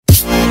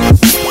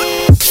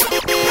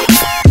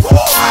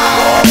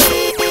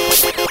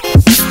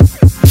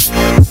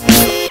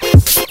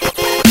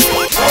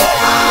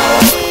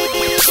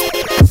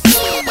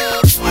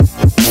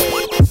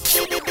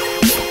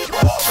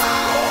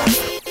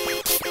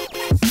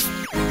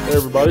Hey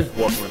everybody,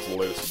 welcome into the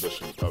latest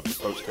edition of the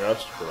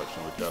Pokescast,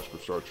 production of the Casper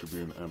Star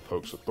Tribune and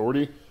Pokes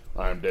Authority.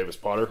 I am Davis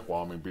Potter,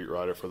 Wyoming beat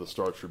writer for the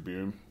Star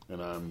Tribune,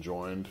 and I'm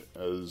joined,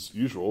 as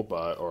usual,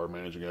 by our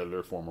managing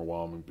editor, former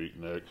Wyoming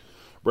beatnik,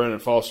 Brandon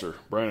Foster.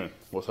 Brandon,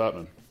 what's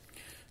happening?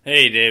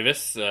 Hey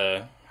Davis,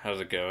 how's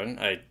it going?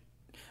 I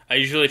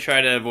usually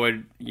try to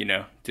avoid,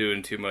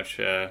 doing too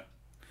much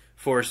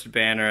forced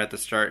banner at the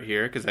start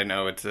here, because I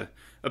know it's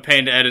a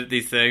pain to edit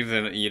these things,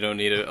 and you don't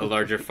need a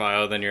larger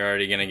file than you're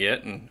already going to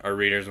get, and our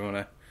readers want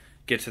to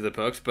get to the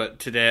pokes. But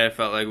today I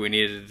felt like we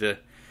needed to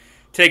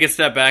take a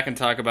step back and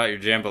talk about your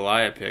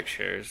jambalaya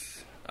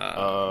pictures.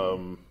 Yeah,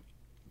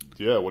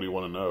 what do you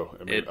want to know?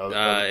 I mean,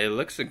 it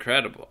looks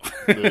incredible.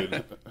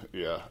 Dude,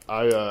 yeah,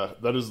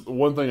 that is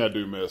one thing I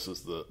do miss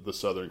is the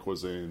Southern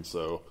cuisine.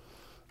 So,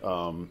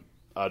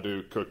 I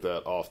do cook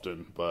that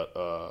often,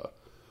 but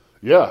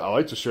yeah, I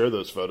like to share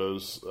those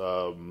photos.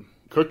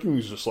 Cooking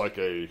is just like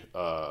I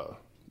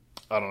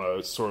don't know,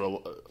 it's sort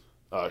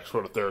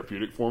of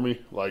therapeutic for me.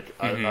 Like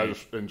I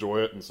just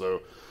enjoy it, and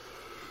so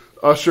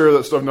I share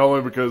that stuff not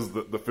only because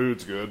the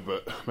food's good,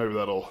 but maybe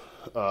that'll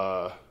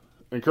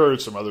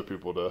encourage some other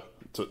people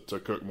to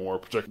cook more,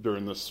 particularly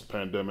during this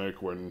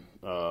pandemic when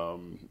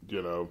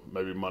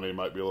maybe money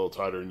might be a little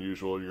tighter than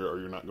usual, or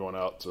you're not going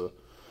out to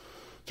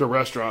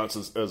restaurants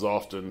as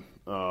often.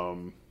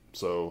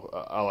 So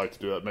I like to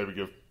do that.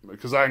 Maybe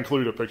because I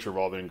include a picture of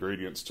all the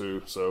ingredients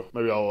too. So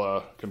maybe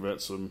I'll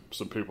convince some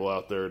people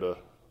out there to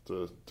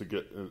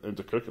get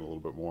into cooking a little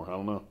bit more. I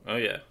don't know. Oh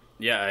yeah.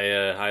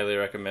 I highly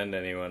recommend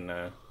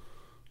anyone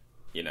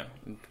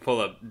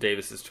pull up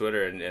Davis's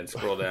Twitter and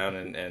scroll down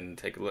and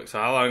take a look. So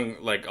how long,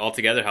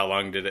 altogether, how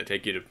long did it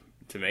take you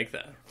to make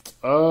that?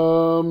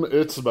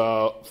 It's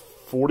about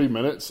 40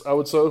 minutes, I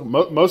would say.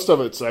 Most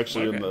of it's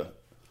actually in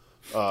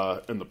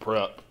the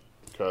prep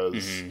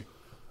because,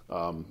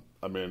 I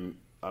mean,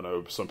 I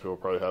know some people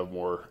probably have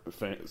more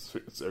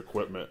fancy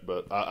equipment,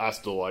 but I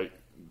still like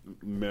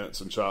mince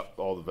and chop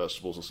all the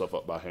vegetables and stuff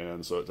up by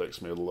hand, so it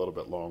takes me a little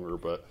bit longer.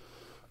 But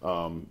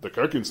the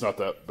cooking's not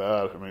that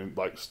bad. I mean,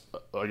 like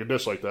a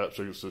dish like that,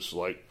 so it's just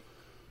like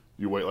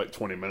you wait like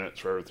 20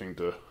 minutes for everything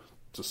to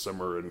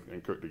simmer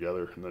and cook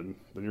together, and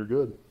then you're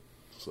good.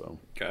 So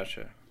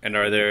gotcha. And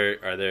are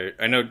there?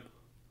 I know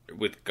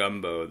with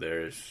gumbo,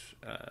 there's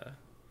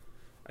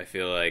I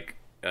feel like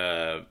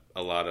a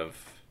lot of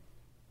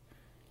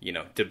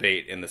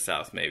debate in the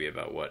South maybe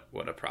about what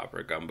a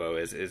proper gumbo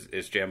is.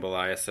 Is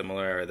jambalaya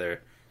similar? Are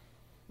there,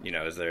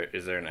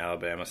 is there an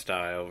Alabama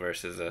style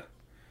versus a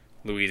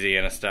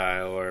Louisiana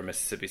style or a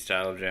Mississippi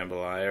style of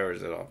jambalaya, or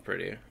is it all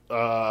pretty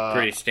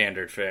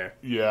standard fare?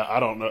 Yeah, I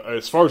don't know.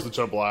 As far as the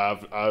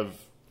jambalaya,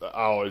 I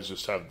always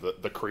just have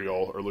the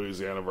Creole or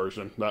Louisiana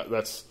version.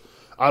 That's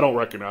I don't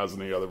recognize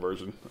any other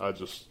version. I love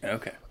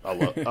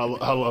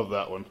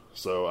that one.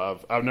 So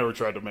I've never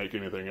tried to make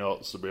anything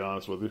else, to be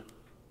honest with you.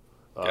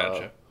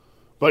 Gotcha.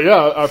 But yeah,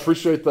 I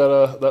appreciate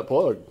that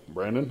plug,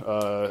 Brandon.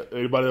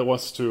 Anybody that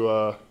wants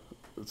to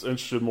that's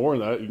interested more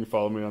in that, you can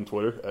follow me on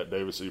Twitter at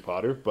Davis E.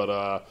 Potter.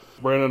 But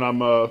Brandon,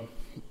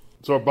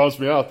 so it bums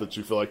me out that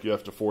you feel like you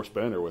have to force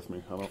banner with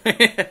me.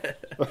 I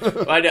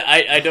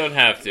don't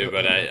have to,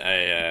 but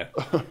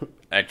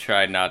I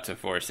try not to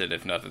force it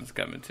if nothing's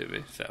coming to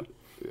me. So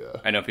yeah.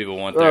 I know people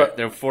want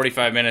their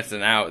 45 minutes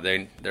and out.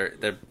 They're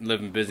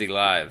living busy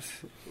lives.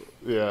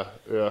 Yeah.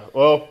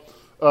 Well.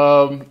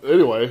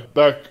 Anyway,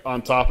 back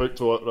on topic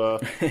to what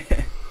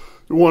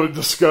we want to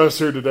discuss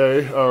here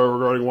today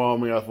regarding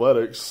Wyoming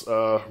athletics.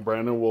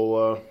 Brandon,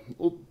 we'll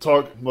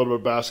talk a little bit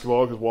of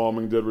basketball because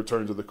Wyoming did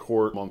return to the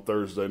court on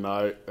Thursday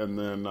night. And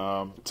then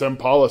Tim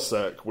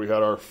Polasek, we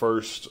had our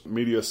first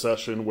media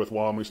session with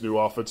Wyoming's new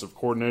offensive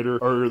coordinator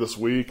earlier this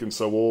week. And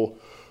so we'll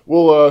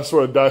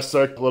sort of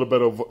dissect a little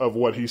bit of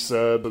what he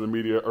said to the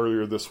media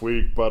earlier this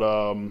week. But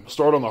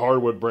start on the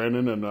hardwood,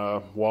 Brandon, and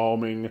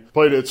Wyoming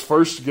played its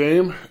first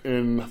game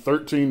in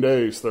 13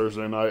 days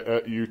Thursday night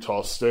at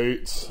Utah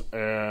State.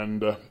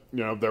 And,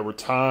 there were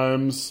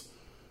times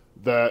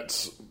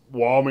that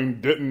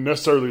Wyoming didn't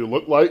necessarily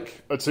look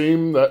like a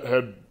team that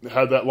had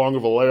that long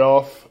of a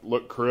layoff,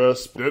 looked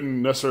crisp,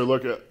 didn't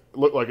necessarily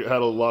looked like it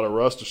had a lot of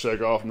rust to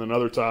shake off, and then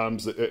other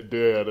times it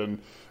did.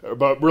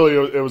 But really,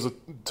 it was a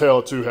tale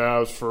of two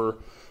halves for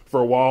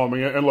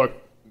Wyoming. And look,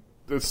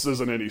 this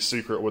isn't any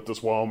secret with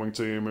this Wyoming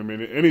team. I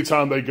mean,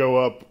 anytime they go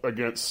up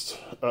against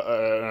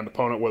an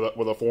opponent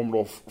with a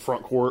formidable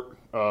front court,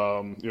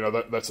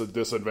 that's a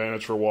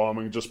disadvantage for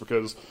Wyoming just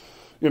because.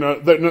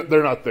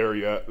 They're not there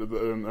yet,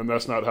 and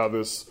that's not how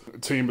this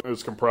team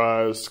is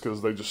comprised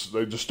because they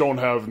just don't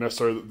have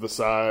necessarily the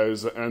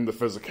size and the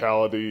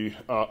physicality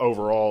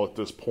overall at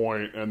this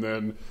point. And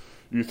then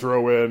you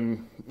throw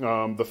in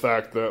the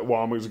fact that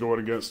Wyoming's going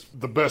against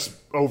the best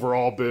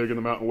overall big in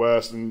the Mountain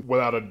West and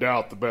without a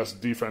doubt the best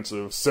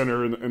defensive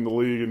center in the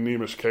league in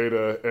Neemish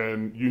Queta,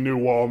 and you knew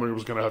Wyoming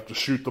was going to have to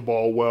shoot the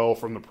ball well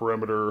from the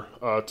perimeter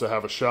to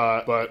have a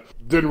shot, but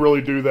didn't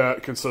really do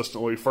that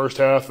consistently. First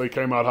half, they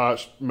came out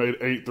hot, made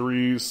 8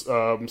 threes.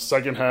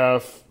 Second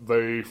half,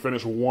 they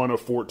finished 1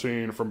 of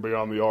 14 from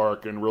beyond the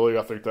arc, and really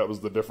I think that was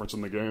the difference in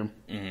the game.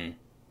 Mm-hmm.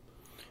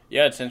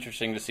 Yeah, it's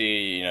interesting to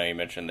see. You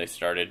mentioned they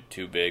started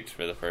two bigs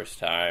for the first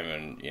time,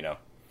 and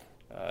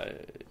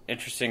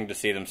interesting to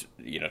see them,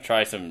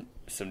 try some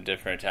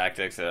different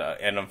tactics.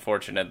 And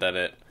unfortunate that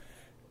it,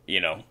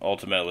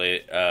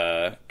 ultimately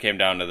came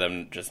down to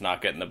them just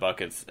not getting the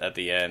buckets at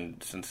the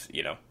end. Since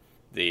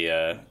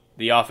the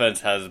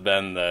offense has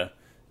been the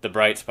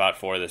bright spot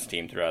for this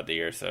team throughout the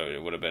year, so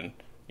it would have been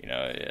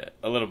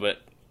a little bit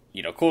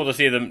cool to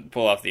see them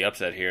pull off the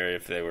upset here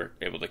if they were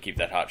able to keep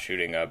that hot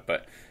shooting up.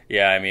 But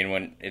yeah, I mean,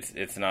 when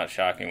it's not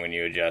shocking when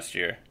you adjust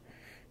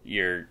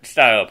your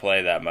style of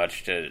play that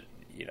much to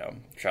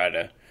try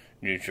to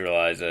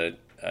neutralize a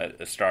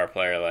star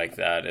player like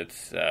that.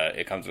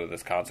 It comes with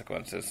its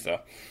consequences. So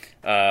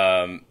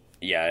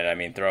yeah, and I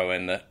mean, throw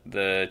in the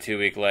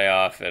 2-week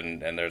layoff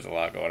and there's a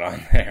lot going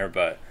on there.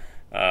 But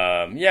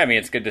yeah, I mean,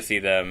 it's good to see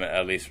them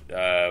at least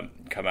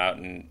come out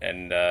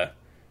and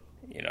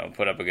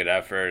put up a good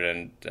effort,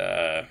 and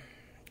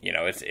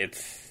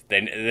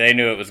they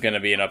knew it was going to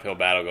be an uphill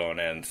battle going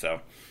in, so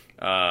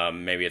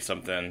maybe it's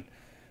something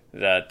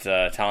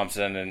that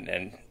Thompson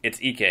and it's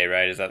EK,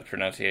 right? Is that the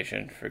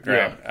pronunciation for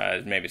Graham?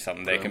 Yeah. Maybe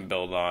something they can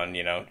build on,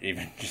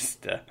 even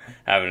just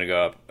having to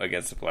go up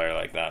against a player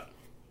like that.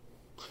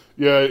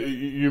 Yeah,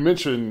 you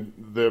mentioned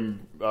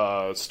them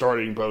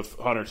starting both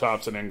Hunter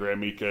Thompson and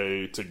Graham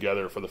Ike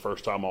together for the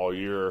first time all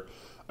year.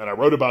 And I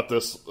wrote about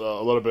this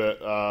a little bit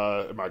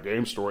in my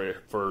game story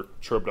for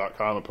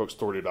Trib.com and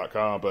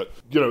PokesAuthority.com. But,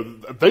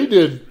 they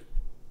did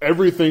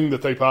everything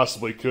that they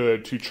possibly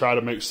could to try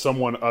to make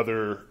someone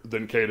other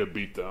than Queta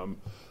beat them.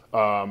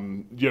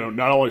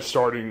 Not only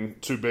starting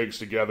two bigs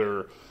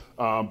together,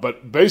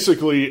 but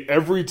basically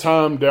every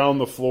time down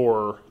the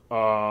floor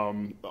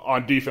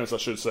on defense, I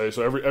should say.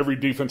 So every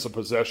defensive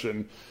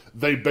possession,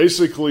 they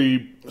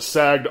basically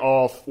sagged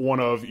off one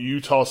of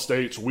Utah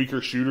State's weaker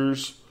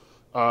shooters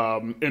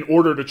in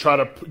order to try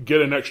to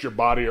get an extra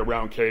body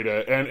around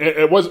Queta. And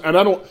it was, and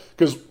I don't,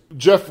 because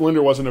Jeff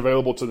Linder wasn't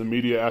available to the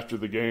media after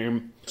the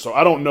game, so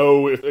I don't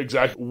know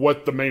exactly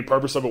what the main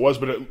purpose of it was,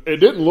 but it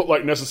didn't look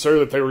like necessarily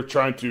that they were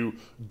trying to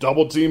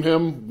double team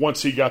him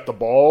once he got the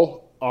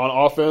ball on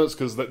offense,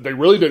 because they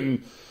really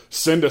didn't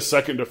send a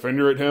second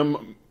defender at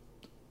him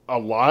a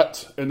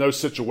lot in those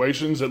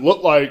situations. It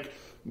looked like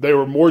they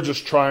were more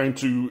just trying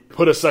to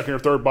put a second or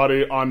third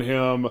body on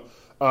him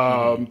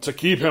to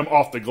keep him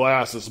off the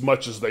glass as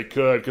much as they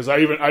could. Because I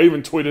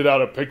even tweeted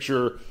out a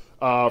picture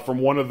from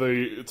one of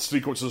the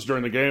sequences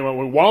during the game.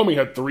 When Wyoming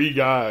had three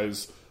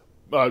guys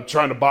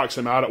trying to box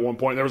him out at one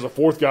point. There was a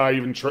fourth guy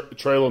even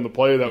trailing the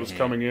play that was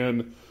coming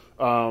in.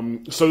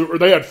 So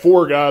they had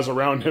four guys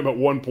around him at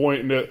one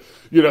point, and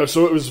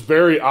so it was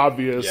very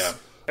obvious. Yeah.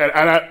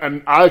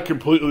 And I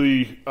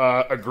completely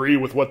agree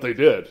with what they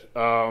did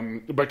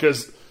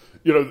because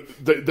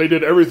they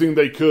did everything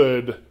they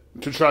could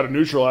to try to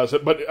neutralize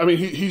it. But I mean,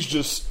 he's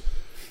just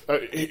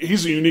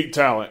he's a unique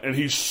talent, and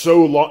he's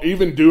so long.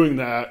 Even doing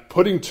that,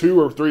 putting two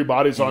or three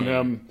bodies on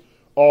him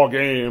all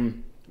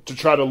game to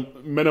try to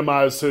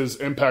minimize his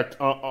impact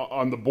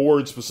on the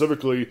board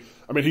specifically.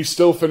 I mean, he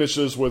still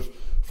finishes with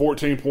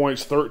 14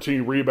 points,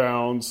 13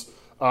 rebounds.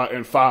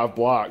 And 5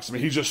 blocks. I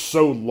mean, he's just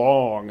so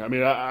long. I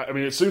mean,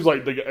 it seems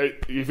like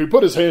if he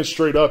put his hands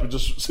straight up, it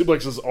just seems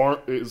like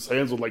his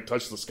hands would like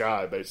touch the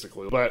sky,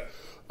 basically. But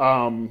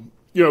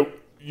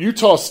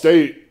Utah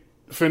State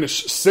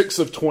finished 6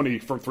 of 20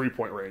 from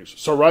 3-point range,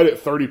 so right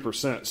at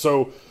 30%.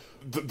 So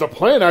the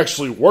plan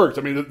actually worked.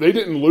 I mean, they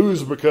didn't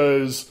lose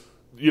because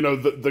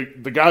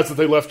the guys that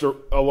they left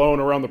alone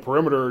around the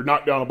perimeter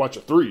knocked down a bunch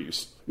of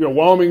threes.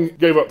 Wyoming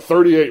gave up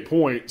 38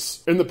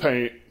 points in the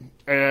paint.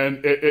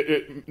 And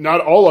it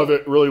not all of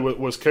it really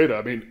was Queta.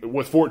 I mean,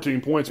 with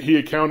 14 points, he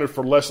accounted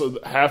for less than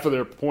half of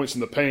their points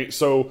in the paint.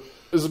 So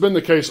this has been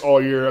the case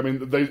all year. I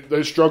mean,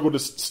 they struggled to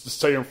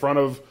stay in front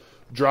of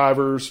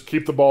drivers,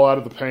 keep the ball out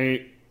of the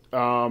paint,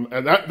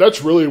 and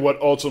that's really what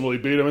ultimately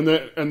beat them.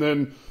 And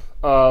then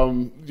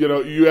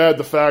you add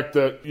the fact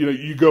that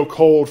you go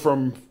cold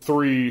from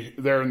three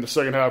there in the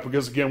second half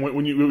because again,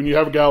 when you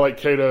have a guy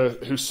like Queta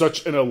who's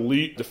such an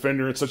elite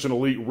defender and such an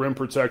elite rim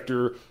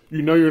protector,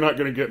 you're not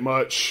going to get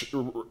much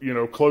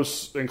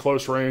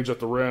close range at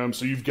the rim,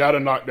 so you've got to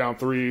knock down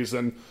threes.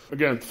 And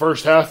again,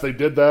 first half they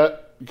did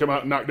that. You come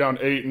out and knock down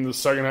 8 in the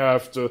second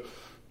half to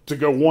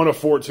go 1 of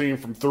 14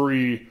 from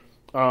three.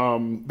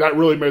 That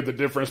really made the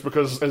difference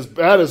because as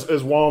bad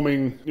as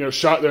Wyoming,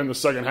 shot there in the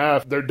second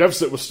half, their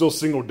deficit was still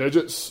single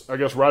digits, I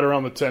guess right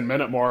around the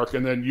 10-minute mark.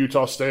 And then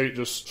Utah State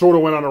just sort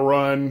of went on a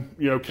run.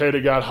 Queta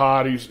got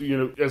hot. He's,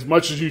 as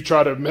much as you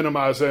try to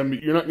minimize him,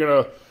 you're not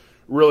going to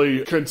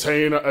really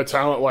contain a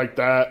talent like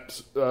that,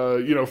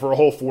 for a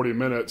whole 40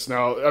 minutes.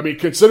 Now, I mean,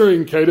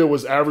 considering Queta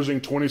was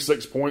averaging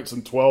 26 points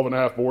and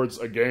 12.5 boards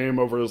a game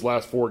over his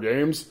last 4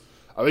 games,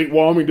 I think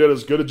Wyoming did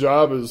as good a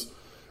job as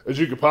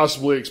you could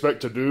possibly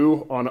expect to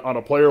do on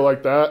a player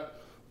like that.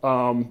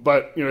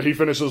 But he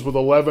finishes with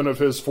 11 of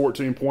his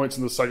 14 points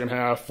in the second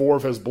half, 4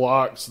 of his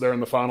blocks there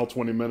in the final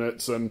 20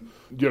 minutes. And,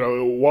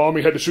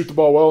 Wyoming had to shoot the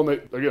ball well, and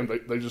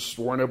they just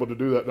weren't able to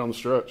do that down the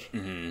stretch.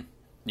 Mm-hmm.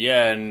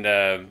 Yeah, and,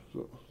 I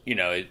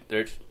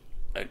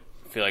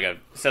feel like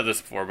I've said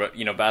this before, but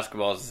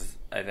basketball is,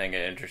 I think,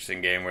 an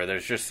interesting game where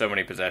there's just so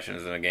many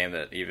possessions in a game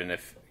that even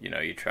if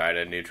you try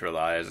to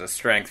neutralize a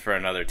strength for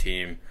another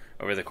team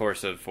over the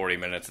course of 40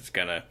 minutes, it's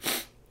gonna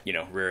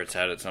rear its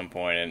head at some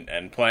point,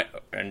 and play,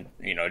 and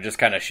just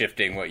kind of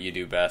shifting what you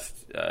do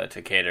best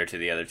to cater to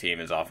the other team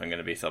is often going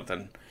to be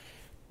something.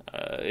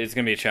 It's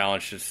going to be a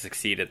challenge to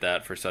succeed at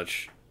that for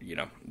such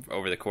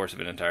over the course of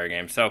an entire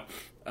game. So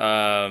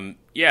I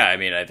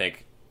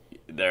think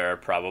there are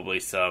probably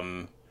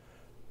some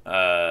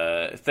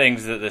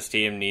things that this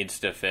team needs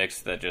to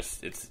fix that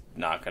just it's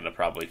not going to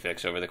probably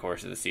fix over the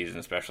course of the season,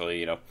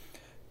 especially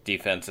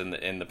defense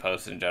in the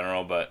post in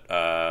general. But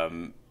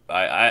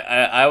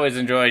I always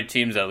enjoy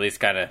teams at least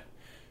kind of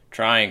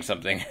trying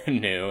something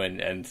new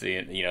and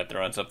seeing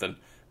throwing something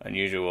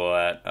unusual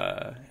at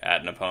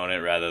an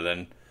opponent rather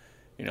than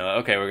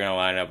okay, we're going to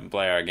line up and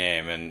play our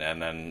game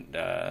and then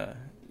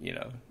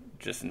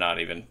just not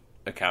even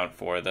account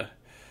for the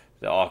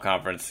all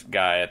conference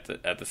guy at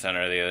the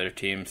center of the other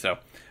team. So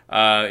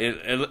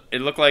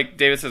it looked like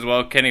Davis as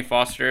well. Kenny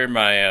Foster,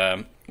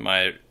 my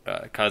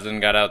cousin,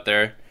 got out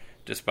there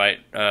despite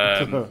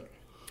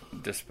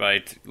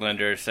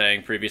Linder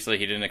saying previously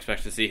he didn't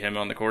expect to see him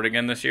on the court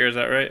again this year. Is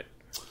that right?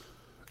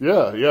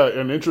 Yeah,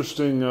 an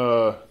interesting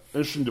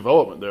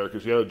development there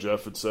because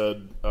Jeff had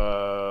said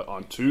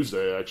on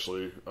Tuesday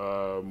actually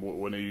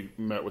when he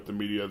met with the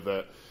media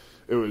that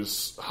it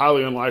was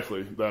highly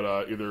unlikely that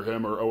either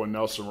him or Owen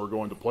Nelson were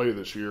going to play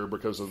this year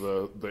because of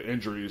the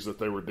injuries that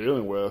they were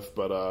dealing with.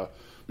 But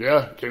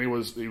Kenny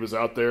was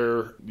out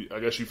there. I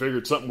guess you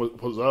figured something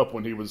was up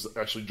when he was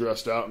actually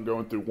dressed out and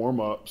going through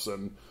warm-ups,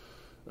 and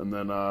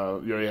then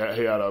he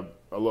had a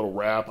little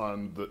wrap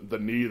on the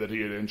knee that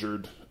he had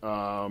injured.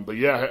 But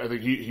I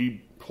think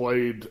he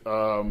played.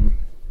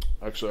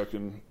 Actually, I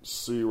can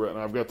see right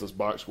now. I've got this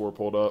box score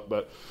pulled up,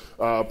 but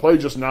played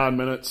just 9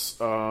 minutes.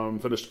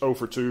 Finished 0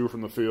 for 2 from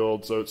the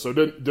field, so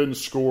didn't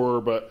score.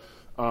 But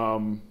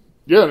and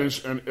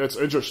it's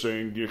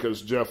interesting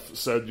because Jeff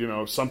said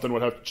something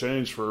would have to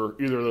change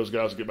for either of those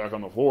guys to get back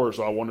on the floor.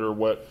 So I wonder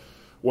what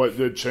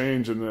did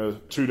change in the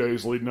 2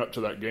 days leading up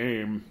to that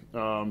game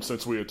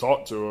since we had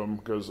talked to him,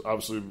 because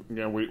obviously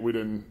again we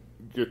didn't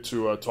get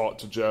to talk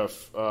to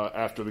Jeff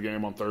after the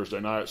game on Thursday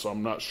night, so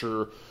I'm not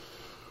sure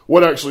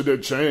what actually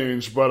did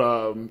change, but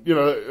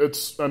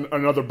it's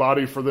another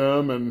body for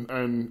them,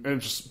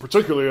 and just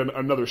particularly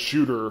another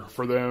shooter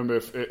for them.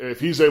 If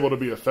he's able to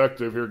be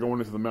effective here going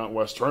into the Mountain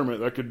West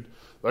tournament, that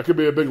could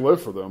be a big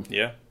lift for them.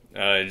 Yeah,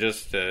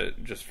 just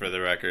for the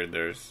record,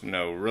 there's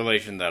no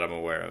relation that I'm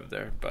aware of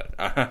there, but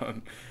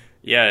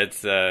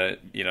it's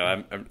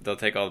they'll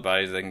take all the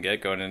bodies they can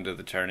get going into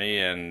the tourney,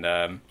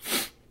 and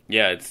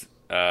it's.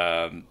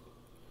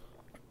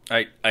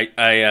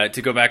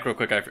 To go back real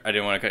quick, I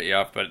didn't want to cut you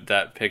off, but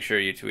that picture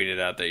you tweeted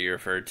out that you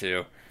referred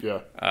to,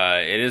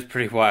 it is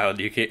pretty wild.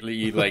 You can't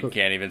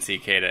even see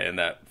Keita in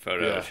that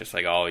photo. Yeah. It's just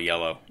like all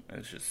yellow.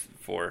 It's just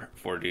four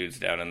dudes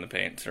down in the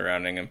paint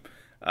surrounding him.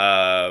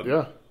 I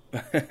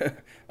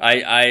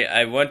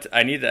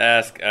need to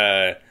ask.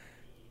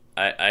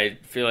 I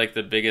feel like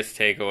the biggest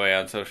takeaway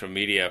on social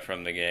media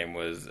from the game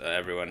was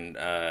everyone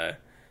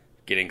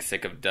getting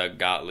sick of Doug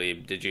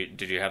Gottlieb. Did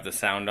you have the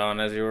sound on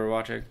as you were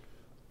watching?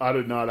 I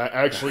did not. I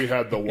actually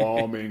had the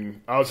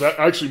Wyoming. I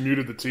actually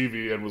muted the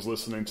TV and was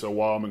listening to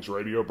Wyoming's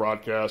radio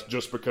broadcast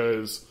just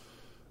because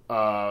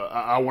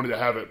I wanted to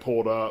have it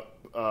pulled up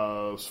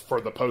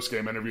for the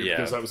post-game interview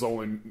because that was the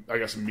only, I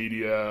guess,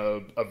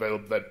 media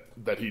available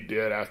that he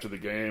did after the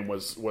game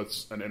was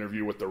an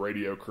interview with the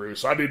radio crew.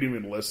 So I didn't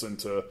even listen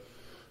to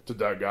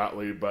Doug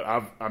Gottlieb, but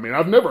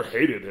I've never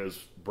hated his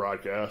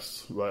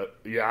broadcasts, but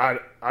I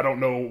don't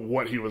know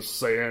what he was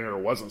saying or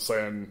wasn't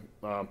saying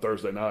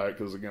Thursday night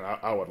because again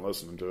I wasn't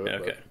listening to it.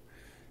 Okay,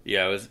 but.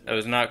 I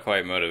was not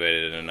quite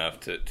motivated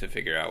enough to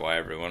figure out why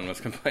everyone was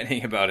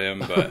complaining about him,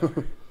 but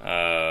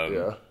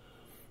I'm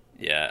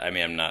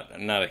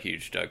not a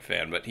huge Doug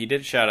fan, but he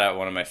did shout out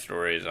one of my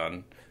stories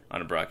on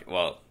a broadcast.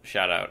 Well,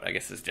 shout out I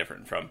guess is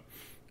different from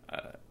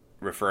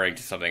referring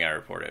to something I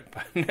reported,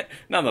 but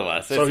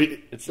nonetheless,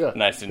 it's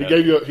nice to know.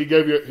 He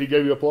gave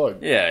you a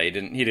plug. Yeah, he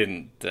didn't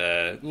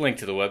link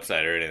to the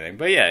website or anything,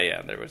 but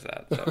there was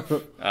that.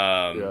 So,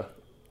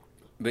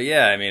 but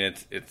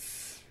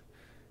it's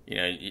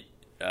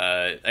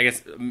I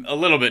guess a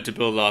little bit to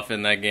build off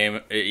in that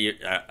game.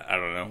 I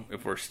don't know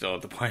if we're still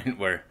at the point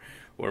where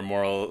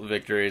moral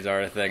victories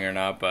are a thing or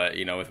not, but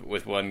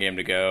with one game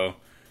to go.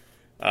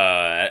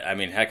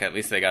 Heck, at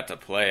least they got to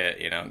play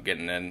it,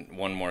 getting in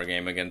one more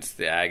game against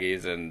the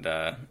Aggies, and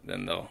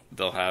then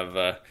they'll have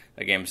a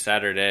game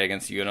Saturday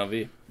against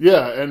UNLV.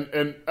 Yeah,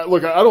 and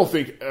look, I don't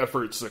think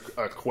effort's a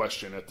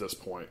question at this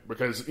point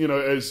because,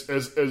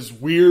 as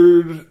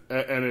weird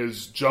and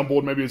as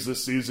jumbled maybe as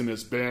this season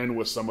has been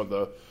with some of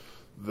the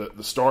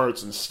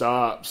starts and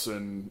stops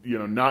and,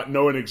 not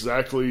knowing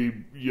exactly,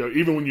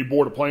 even when you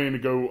board a plane to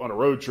go on a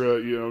road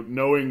trip,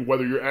 knowing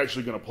whether you're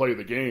actually going to play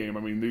the game. I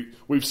mean,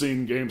 we've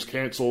seen games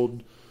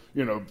canceled,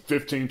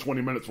 15,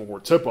 20 minutes before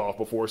tip-off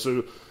before.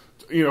 So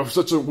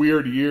such a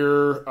weird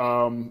year,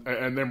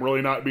 and them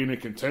really not being in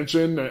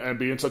contention and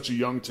being such a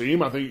young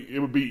team, I think it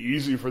would be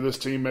easy for this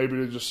team maybe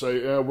to just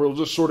say, yeah, we'll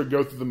just sort of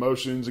go through the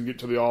motions and get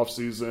to the off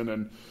season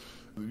and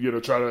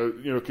try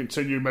to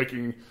continue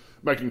making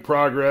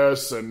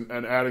progress and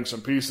adding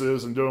some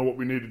pieces and doing what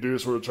we need to do to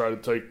sort of try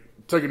to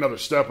take another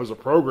step as a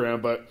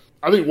program. But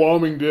I think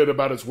Wyoming did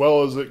about as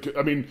well as it could.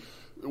 I mean,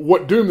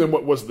 what doomed them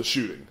was the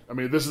shooting. I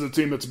mean, this is a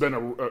team that's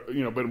been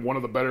been one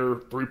of the better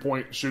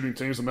 3-point shooting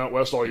teams in Mount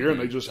West all year, and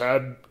they just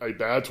had a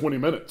bad 20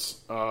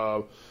 minutes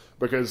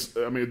because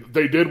I mean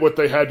they did what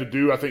they had to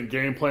do. I think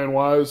game plan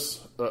wise,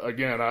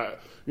 to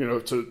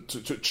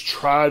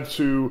try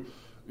to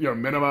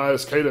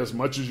minimize Cada as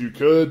much as you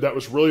could. That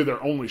was really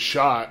their only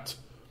shot,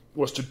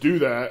 was to do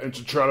that and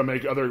to try to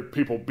make other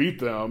people beat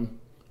them.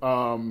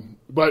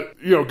 But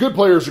good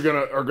players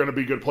are gonna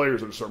be good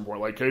players at a certain point.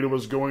 Like Cada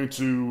was going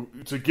to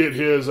get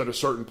his at a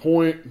certain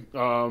point.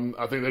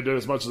 I think they did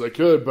as much as they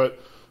could, but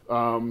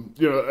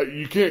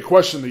you can't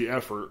question the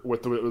effort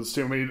with this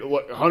team. I mean,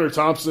 Hunter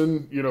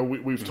Thompson.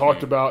 We've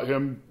talked about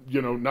him.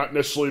 Not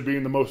necessarily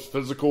being the most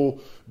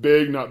physical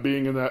big, not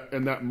being in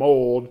that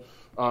mold.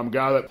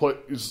 Guy that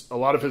plays a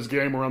lot of his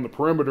game around the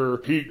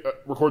perimeter. He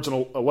records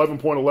an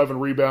 11.11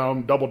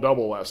 rebound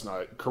double-double last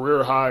night.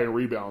 Career high in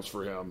rebounds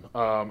for him.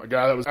 A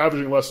guy that was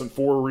averaging less than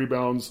 4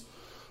 rebounds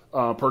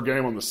per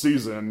game on the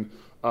season.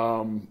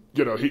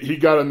 He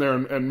got in there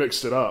and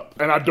mixed it up.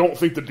 And I don't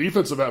think the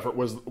defensive effort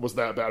was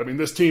that bad. I mean,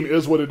 this team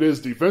is what it is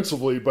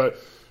defensively, but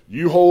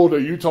you hold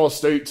a Utah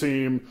State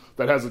team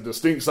that has a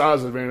distinct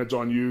size advantage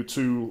on you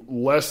to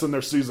less than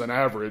their season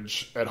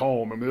average at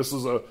home. I mean,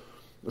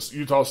 this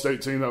Utah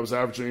State team that was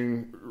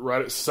averaging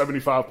right at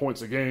 75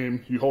 points a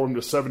game, you hold them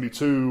to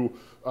 72.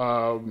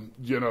 Again,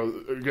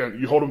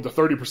 you hold them to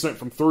 30%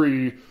 from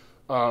 3,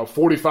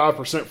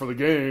 45% for the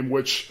game,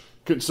 which,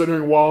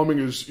 considering Wyoming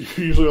is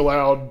usually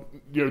allowed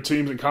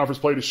teams in conference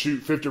play to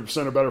shoot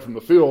 50% or better from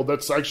the field,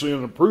 that's actually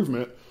an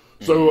improvement.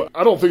 So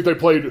I don't think they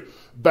played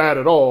bad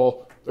at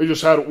all. They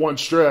just had one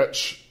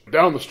stretch,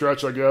 down the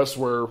stretch, I guess,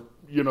 where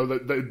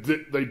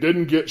they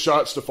didn't get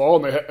shots to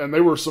fall, and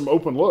they were some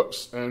open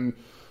looks, and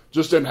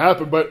just didn't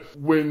happen. But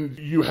when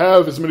you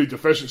have as many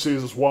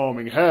deficiencies as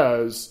Wyoming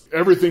has,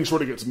 everything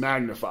sort of gets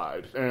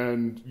magnified,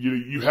 and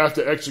you have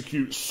to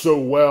execute so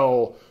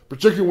well,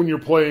 particularly when you're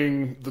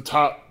playing the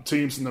top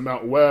teams in the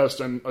Mountain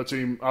West and a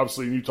team,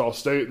 obviously, in Utah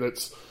State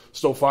that's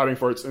still fighting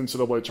for its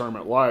NCAA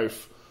tournament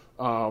life.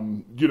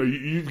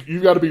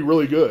 You've got to be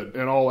really good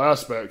in all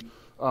aspects.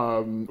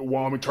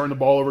 Wyoming turned the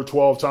ball over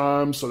 12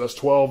 times, so that's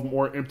 12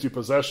 more empty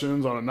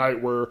possessions on a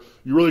night where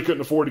you really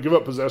couldn't afford to give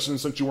up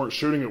possessions since you weren't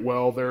shooting it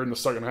well there in the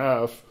second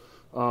half.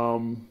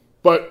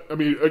 But, I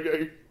mean,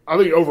 I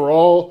think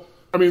overall,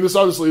 I mean, this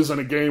obviously isn't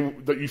a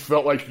game that you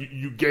felt like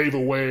you gave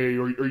away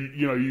or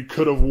you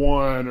could have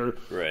won or,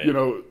 right.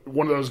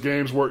 One of those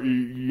games where,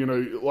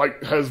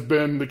 like has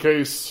been the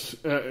case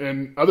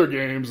in other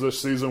games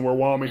this season where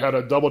Wyoming had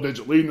a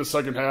double-digit lead in the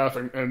second half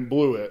and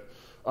blew it.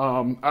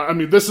 I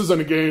mean, this isn't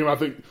a game I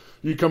think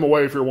you come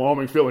away if you're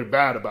Wyoming feeling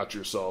bad about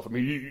yourself. I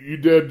mean, you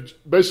did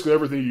basically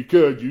everything you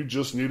could. You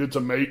just needed to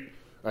make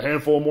a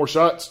handful more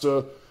shots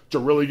to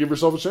really give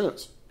yourself a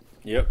chance.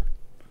 Yep.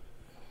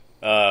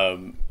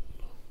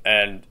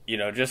 And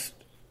just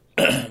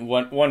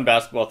one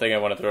basketball thing I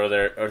want to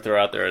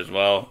throw out there as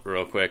well,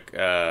 real quick.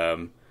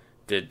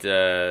 Did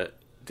the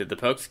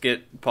Pokes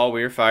get Paul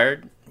Weir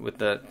fired with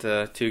that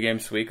 2-game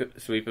sweep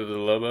of the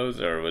Lobos,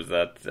 or was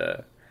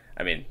that?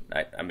 I mean,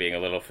 I'm being a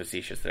little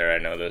facetious there. I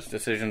know those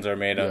decisions are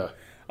made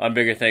on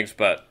bigger things,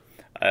 but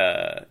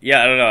I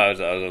don't know. I was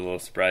a little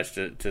surprised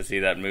to see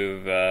that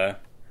move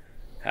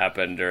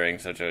happen during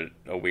such a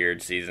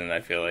weird season. I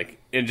feel like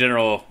in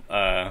general,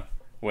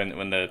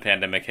 when the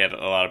pandemic hit, a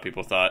lot of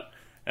people thought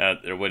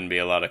there wouldn't be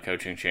a lot of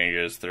coaching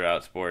changes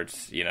throughout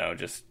sports.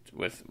 Just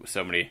with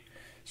so many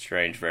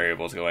strange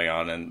variables going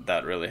on, and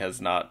that really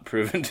has not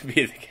proven to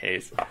be the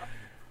case.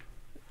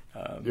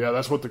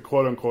 That's what the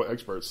quote-unquote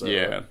experts say.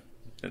 Yeah. Right?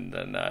 And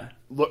then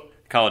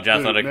college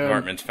athletic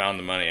departments found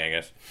the money, I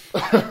guess.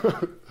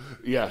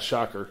 Yeah,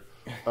 shocker.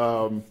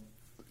 I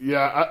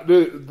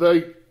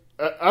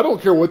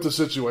don't care what the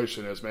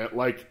situation is, man.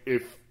 Like,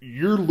 if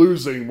you're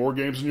losing more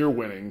games than you're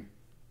winning,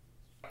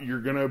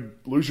 you're going to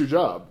lose your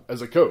job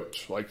as a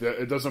coach. Like,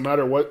 that, it doesn't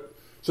matter what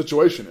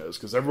situation is,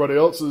 because everybody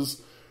else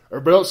is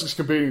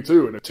competing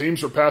too. And if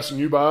teams are passing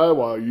you by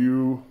while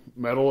you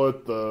medal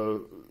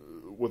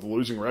with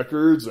losing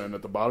records and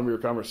at the bottom of your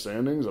conference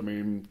standings, I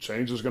mean,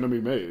 change is going to be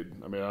made.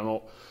 I mean,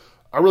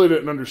 I really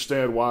didn't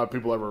understand why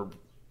people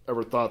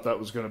ever thought that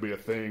was going to be a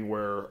thing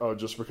where,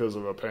 just because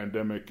of a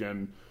pandemic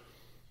and,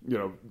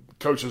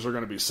 coaches are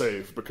going to be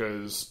safe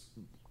because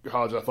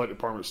college athletic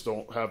departments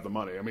don't have the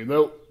money. I mean,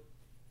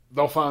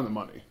 they'll find the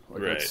money.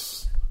 Like, right.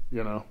 It's,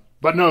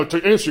 but no,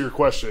 to answer your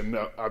question,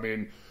 no, I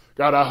mean,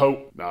 God, I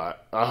hope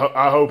not.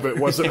 I hope it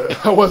wasn't.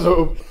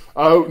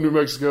 I hope New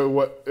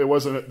Mexico. It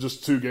wasn't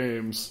just 2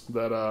 games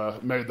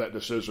that made that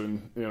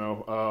decision.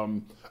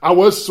 I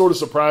was sort of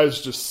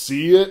surprised to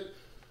see it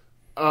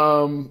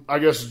I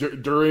guess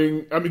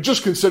during, I mean,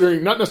 just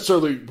considering, not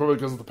necessarily probably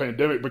because of the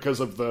pandemic, because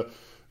of the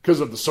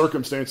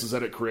circumstances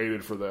that it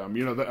created for them.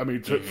 You know, I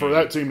mean, for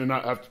that team to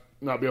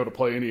not be able to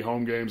play any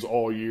home games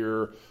all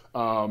year,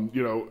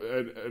 you know,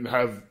 and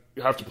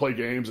have to play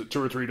games at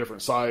 2 or 3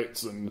 different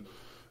sites, and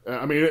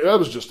I mean, that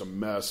was just a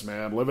mess,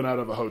 man. Living out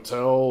of a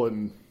hotel,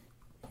 and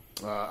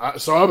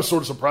so I was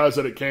sort of surprised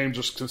that it came,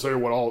 just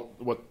considering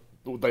what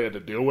they had to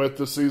deal with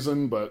this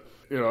season. But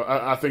you know,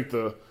 I think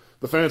the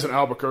fans in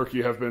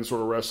Albuquerque have been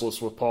sort of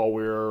restless with Paul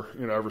Weir,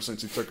 you know, ever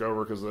since he took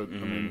over, because I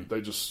mean,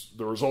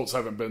 the results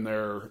haven't been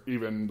there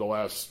even the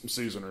last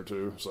season or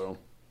two. So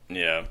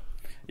yeah,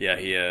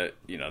 he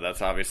you know,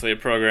 that's obviously a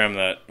program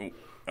that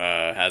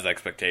has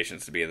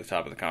expectations to be at the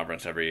top of the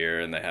conference every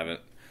year, and they haven't,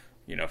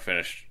 you know,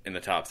 finished in the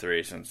top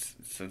 3 since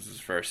his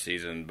first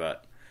season.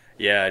 But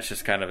yeah, it's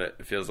just kind of,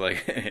 it feels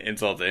like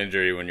insult to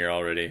injury when you're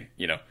already,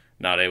 you know,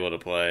 not able to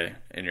play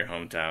in your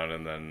hometown,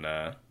 and then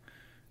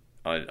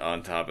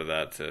on top of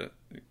that to,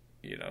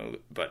 you know,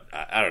 but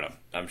I don't know.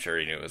 I'm sure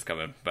he knew it was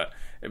coming, but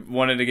I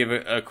wanted to give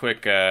a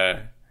quick,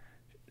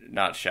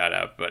 not shout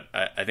out, but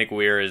I think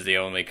Weir is the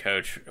only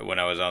coach when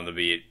I was on the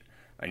beat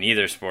on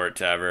either sport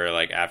to ever,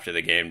 like, after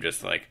the game,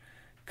 just like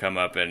come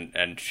up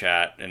and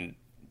chat and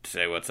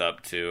say what's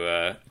up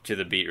to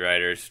the beat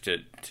writers,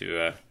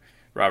 to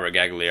Robert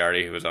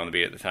Gagliardi, who was on the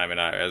beat at the time, and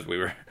as we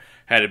were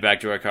headed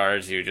back to our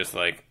cars, he was just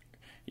like,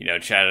 you know,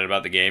 chatted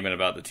about the game and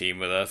about the team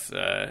with us,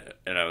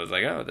 and I was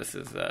like, oh, this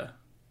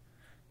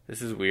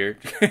is weird.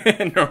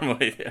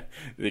 Normally,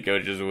 the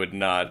coaches would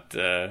not,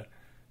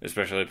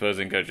 especially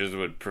opposing coaches,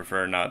 would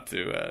prefer not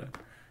to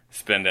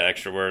spend an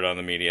extra word on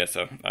the media.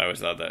 So I always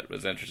thought that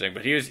was interesting.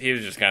 But he was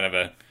just kind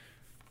of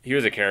he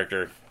was a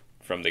character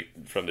from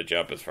the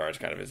jump as far as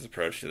kind of his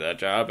approach to that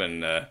job,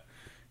 and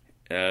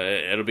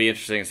it'll be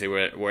interesting to see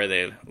where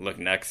they look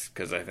next,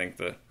 because I think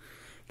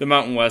the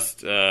Mountain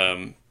West,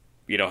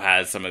 you know,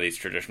 has some of these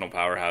traditional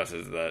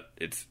powerhouses that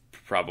it's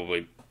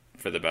probably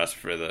for the best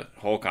for the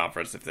whole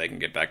conference if they can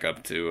get back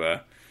up to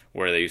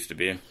where they used to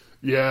be.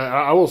 Yeah,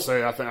 I will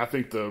say I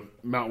think the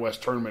Mountain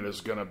West tournament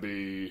is going to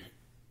be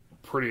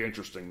pretty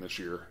interesting this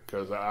year,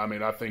 because I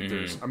mean, I think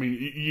there's, I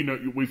mean, you know,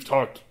 we've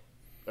talked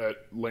at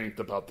length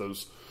about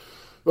those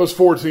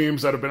 4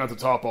 teams that have been at the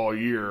top all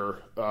year,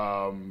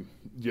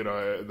 you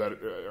know, that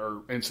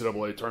are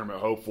NCAA tournament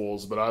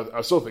hopefuls. But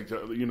I still think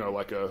that, you know,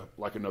 like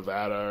a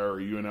Nevada or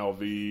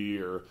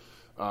UNLV or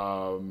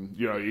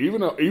you know,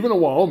 even a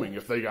Wyoming,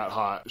 if they got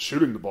hot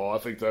shooting the ball, I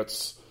think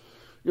that's,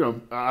 you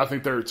know, I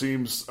think there are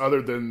teams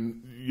other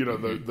than, you know,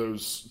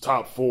 those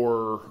top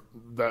 4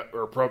 that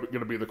are probably going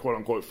to be the quote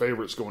unquote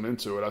favorites going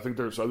into it. I think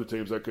there's other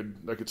teams that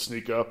could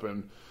sneak up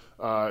and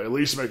at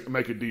least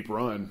make a deep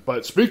run.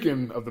 But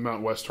speaking of the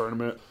Mountain West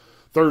tournament,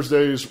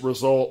 Thursday's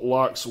result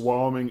locks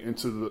Wyoming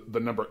into the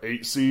number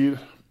 8 seed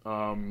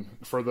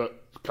for the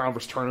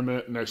conference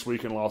tournament next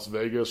week in Las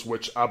Vegas,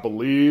 which I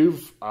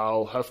believe,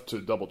 I'll have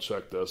to double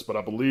check this, but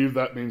I believe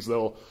that means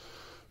they'll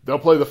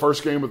play the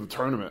first game of the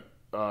tournament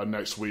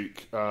next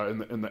week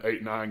in the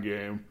 8-9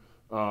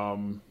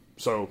 game.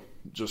 So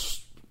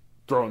just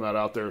throwing that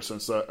out there,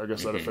 since that, I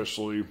guess that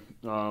officially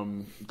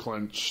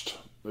clinched,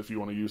 if you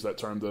want to use that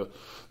term,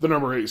 the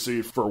number 8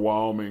 seed for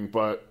Wyoming.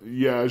 But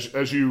yeah,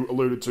 as you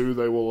alluded to,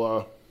 they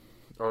will,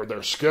 or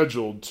they're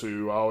scheduled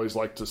to. I always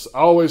like to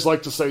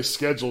say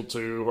scheduled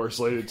to or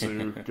slated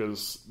to,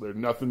 because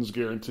nothing's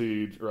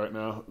guaranteed right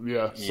now.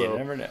 Yeah, so you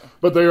never know.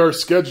 But they are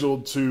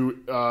scheduled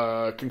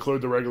to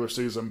conclude the regular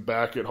season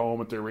back at home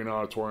at the Arena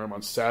Auditorium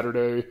on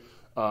Saturday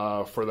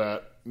for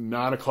that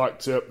 9:00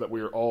 tip that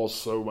we are all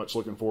so much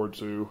looking forward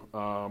to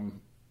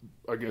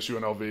against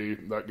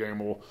UNLV. That game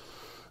will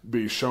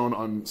be shown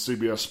on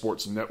CBS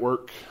Sports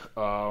Network.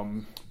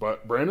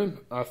 But Brandon,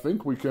 I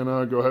think we can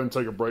go ahead and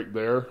take a break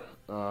there.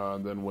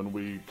 And then when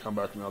we come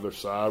back on the other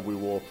side, we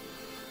will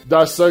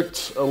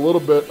dissect a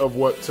little bit of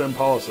what Tim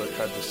Polasek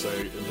had to say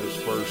in his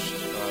first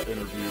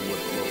interview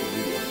with the local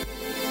media.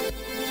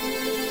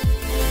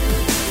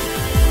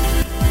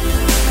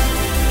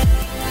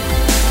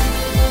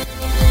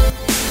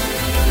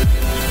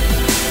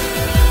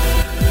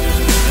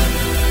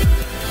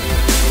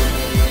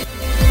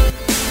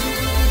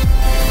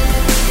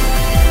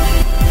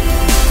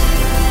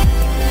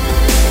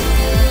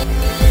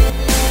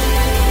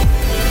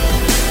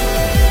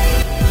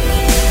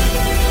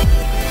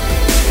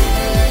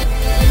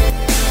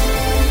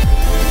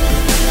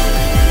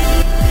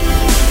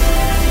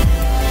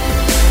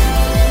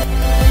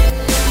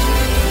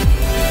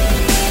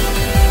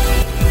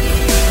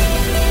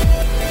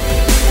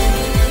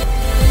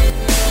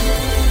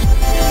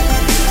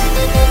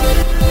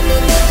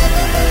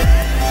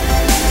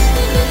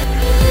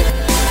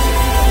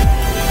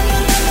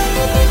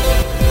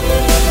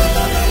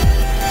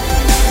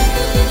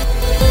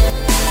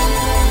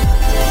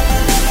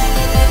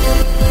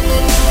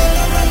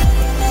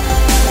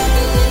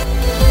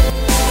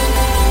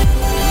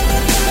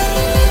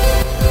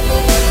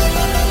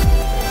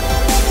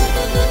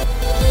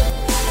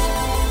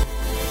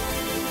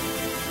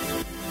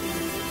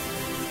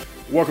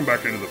 Welcome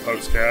back into the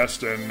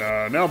postcast,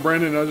 and now,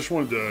 Brandon, I just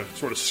wanted to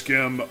sort of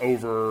skim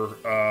over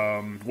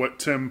what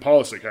Tim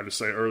Polisic had to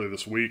say earlier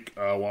this week,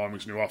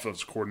 Wyoming's new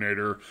offensive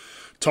coordinator,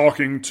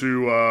 talking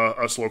to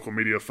us local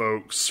media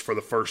folks for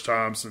the first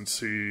time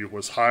since he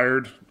was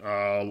hired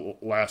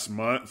last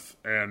month,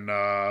 and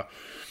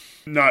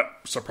not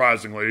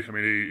surprisingly, I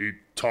mean, he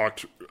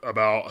talked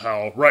about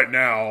how right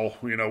now,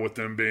 with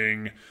them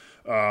being,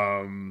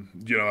 I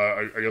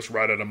guess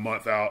right at a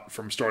month out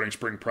from starting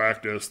spring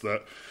practice,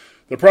 that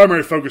the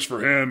primary focus for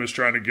him is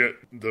trying to get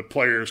the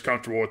players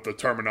comfortable with the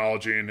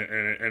terminology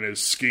and his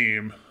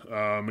scheme,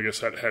 I guess,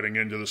 heading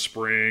into the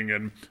spring,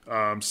 and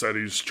said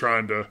he's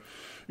trying to,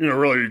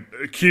 really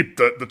keep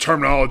the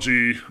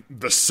terminology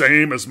the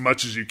same as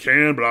much as you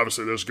can, but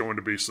obviously there's going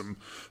to be some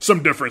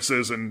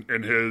differences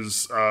in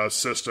his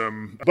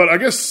system. But I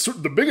guess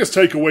the biggest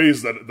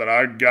takeaways that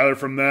I gathered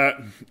from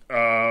that,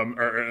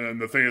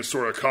 and the thing that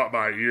sort of caught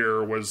my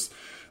ear, was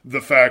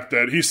the fact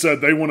that he said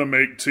they want to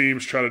make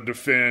teams try to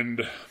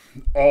defend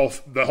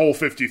the whole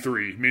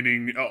 53,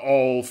 meaning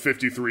all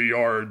 53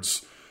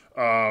 yards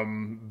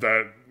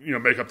that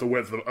make up the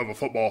width of a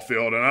football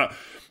field. And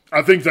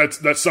I think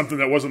that's something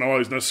that wasn't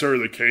always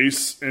necessarily the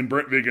case in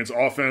Brent Vigen's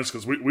offense,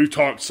 because we've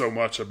talked so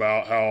much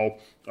about how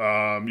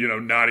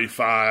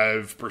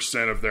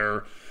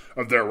 95%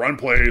 of their run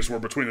plays were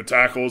between the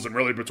tackles and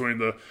really between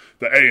the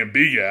A and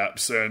B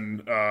gaps,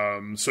 and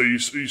so you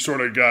sort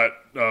of got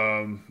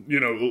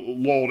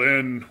lulled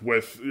in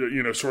with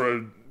sort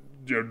of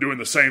doing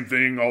the same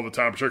thing all the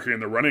time, particularly in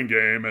the running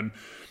game. And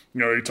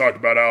he talked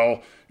about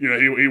how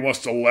he wants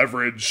to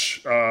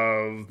leverage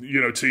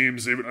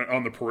teams even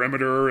on the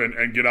perimeter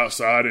and get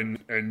outside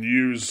and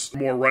use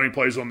more running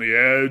plays on the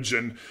edge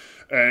and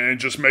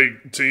just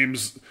make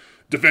teams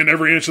defend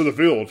every inch of the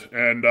field.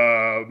 And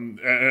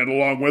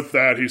along with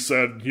that, he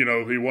said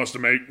he wants to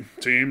make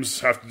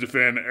teams have to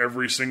defend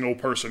every single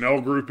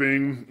personnel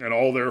grouping and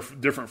all their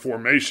different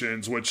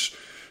formations, which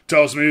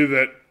tells me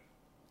that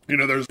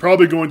there's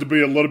probably going to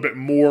be a little bit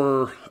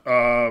more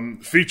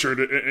featured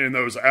in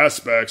those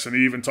aspects. And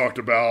he even talked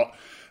about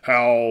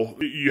how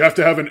you have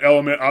to have an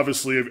element,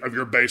 obviously, of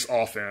your base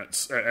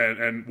offense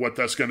and what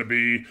that's going to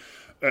be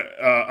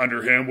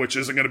under him, which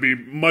isn't going to be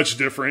much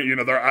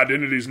different. Their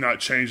identity's not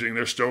changing.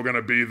 They're still going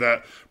to be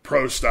that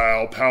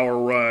pro-style, power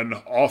run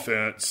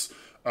offense.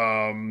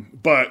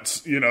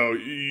 But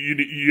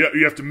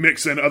you have to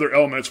mix in other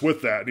elements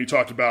with that. And he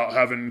talked about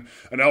having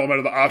an element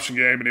of the option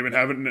game and even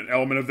having an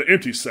element of the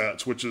empty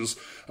sets, which is,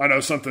 I know,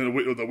 something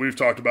that we've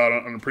talked about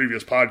on a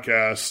previous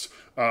podcast,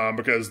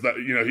 because that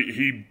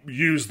he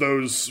used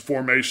those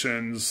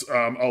formations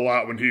a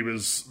lot when he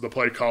was the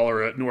play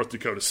caller at North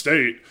Dakota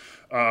State.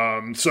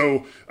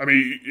 So, I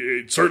mean,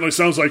 it certainly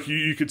sounds like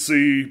you could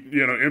see,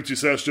 empty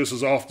sets just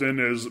as often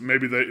as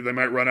maybe they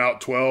might run out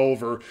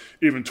 12 or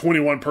even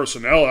 21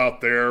 personnel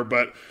out there.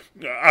 But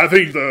I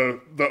think the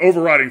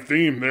overriding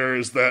theme there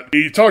is that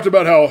he talked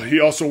about how he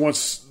also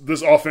wants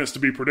this offense to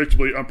be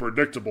predictably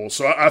unpredictable.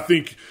 So I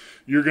think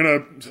you're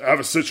going to have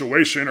a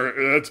situation,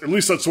 or at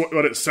least that's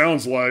what it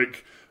sounds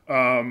like,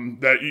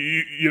 that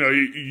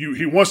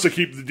he wants to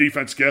keep the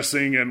defense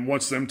guessing and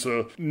wants them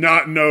to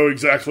not know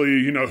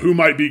exactly who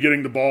might be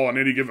getting the ball on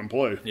any given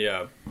play.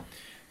 Yeah,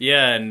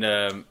 and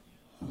I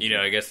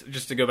guess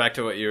just to go back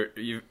to what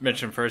you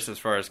mentioned first, as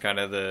far as kind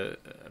of the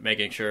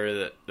making sure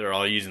that they're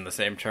all using the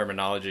same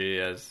terminology,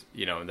 as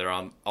they're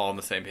all on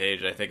the same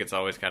page. I think it's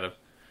always kind of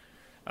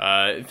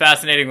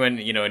fascinating when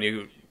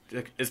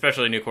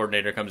especially a new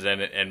coordinator comes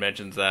in and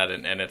mentions that,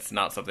 and it's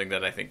not something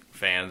that I think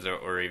fans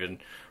or even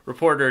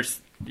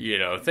reporters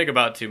think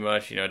about too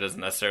much. It doesn't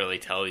necessarily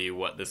tell you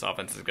what this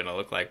offense is going to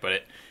look like,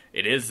 but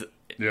it is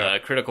a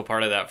critical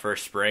part of that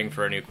first spring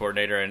for a new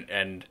coordinator,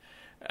 and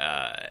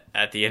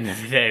at the end of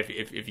the day,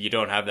 if you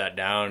don't have that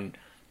down,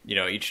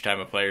 each time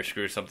a player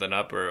screws something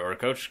up or a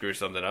coach screws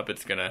something up,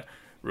 it's going to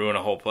ruin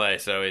a whole play.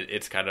 So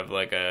it's kind of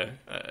like a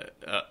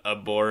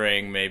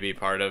boring maybe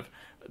part of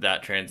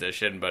that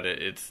transition, but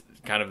it's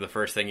kind of the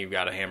first thing you've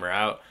got to hammer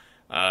out.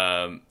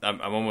 I'm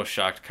almost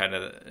shocked kind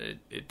of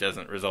it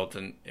doesn't result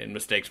in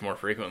mistakes more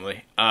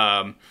frequently,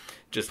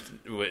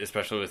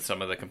 especially with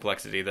some of the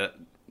complexity that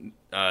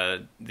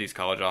these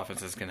college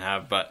offenses can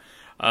have. But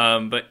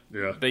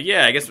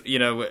yeah, I guess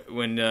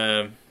when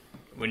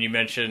you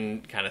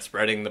mention kind of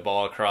spreading the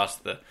ball across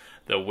the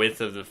width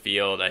of the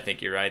field, I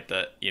think you're right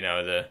that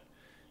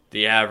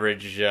the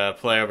average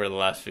play over the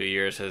last few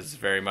years has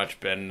very much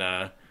been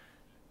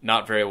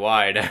not very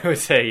wide. I would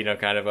say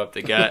kind of up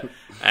the gut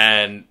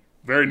and.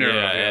 Very narrow.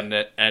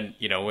 Yeah, and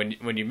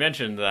when you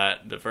mentioned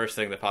that, the first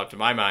thing that popped to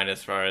my mind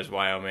as far as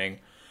Wyoming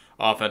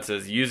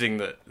offenses using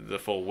the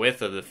full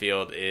width of the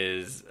field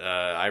is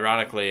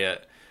ironically a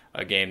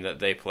game that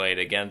they played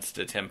against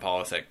a Tim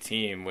Polisic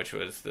team, which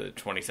was the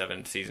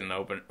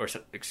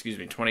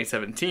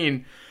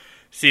 2017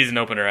 season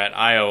opener at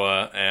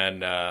Iowa,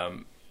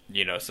 and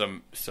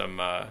some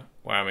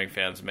Wyoming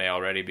fans may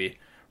already be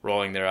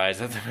rolling their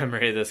eyes at the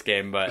memory of this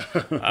game, but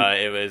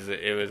it was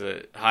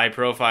a high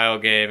profile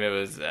game. It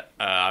was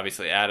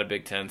obviously at a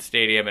Big Ten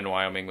stadium, and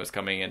Wyoming was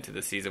coming into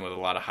the season with a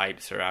lot of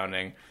hype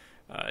surrounding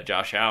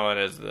Josh Allen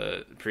as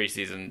the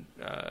preseason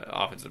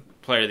offensive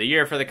player of the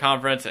year for the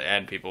conference,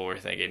 and people were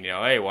thinking,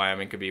 hey,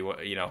 Wyoming could be,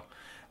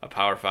 a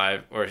Power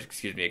 5, or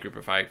excuse me, a Group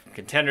of 5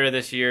 contender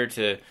this year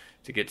to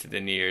get to the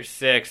New Year's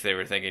Six. They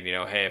were thinking,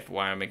 hey, if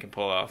Wyoming can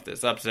pull off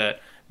this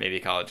upset, maybe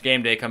College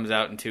Game Day comes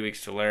out in 2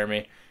 weeks to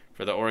Laramie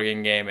for the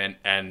Oregon game,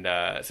 and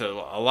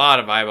so a lot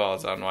of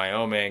eyeballs on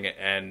Wyoming,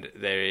 and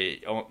they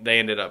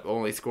ended up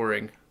only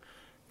scoring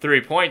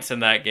 3 points in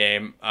that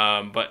game.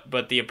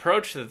 But the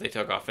approach that they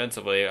took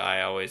offensively,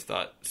 I always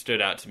thought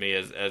stood out to me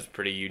as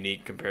pretty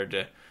unique compared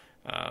to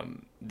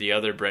the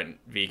other Brent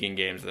Vigen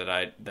games that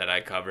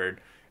I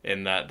covered,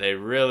 in that they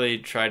really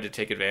tried to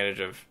take advantage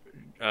of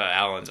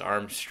Allen's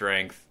arm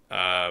strength,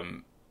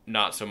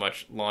 not so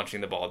much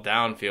launching the ball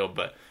downfield,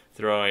 but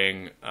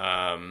throwing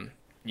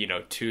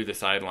to the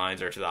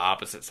sidelines or to the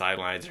opposite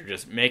sidelines, or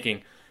just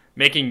making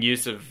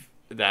use of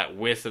that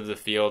width of the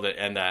field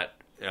and that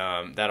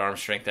arm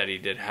strength that he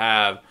did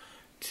have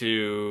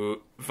to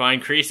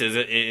find creases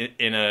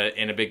in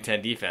a Big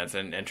Ten defense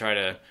and try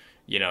to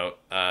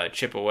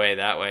chip away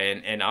that way.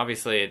 And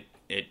obviously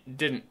it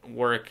didn't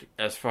work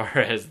as far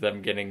as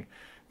them getting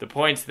the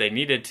points they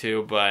needed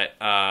to, but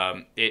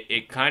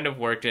it kind of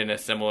worked in a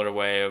similar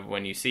way of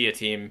when you see a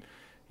team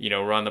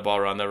run the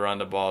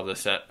ball to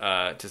set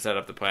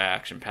up the play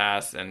action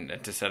pass and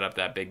to set up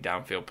that big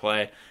downfield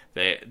play.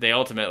 They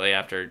ultimately,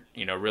 after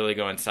really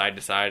going side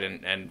to side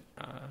and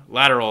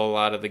lateral a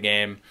lot of the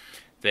game,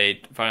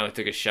 they finally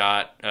took a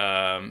shot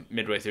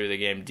midway through the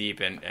game deep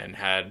and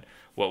had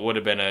what would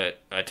have been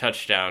a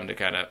touchdown to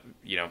kind of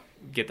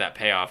get that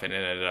payoff, and it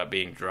ended up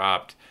being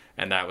dropped,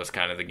 and that was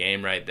kind of the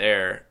game right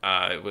there.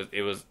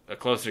 It was a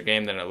closer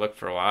game than it looked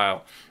for a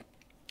while.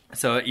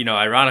 So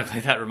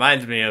ironically, that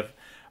reminds me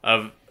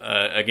of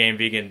a game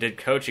Vigen did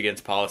coach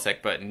against Polasek,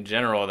 but in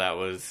general that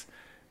was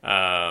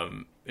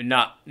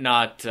not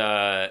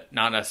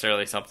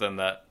necessarily something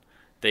that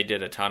they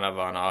did a ton of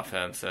on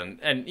offense. And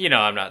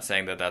I'm not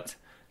saying that that's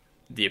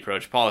the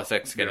approach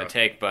Polasek's going to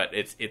take, but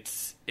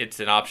it's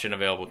an option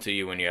available to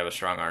you when you have a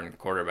strong arm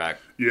quarterback.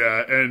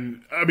 Yeah,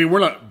 and I mean, we're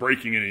not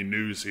breaking any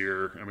news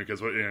here,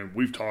 because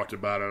we've talked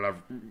about it.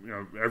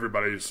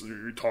 Everybody's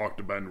talked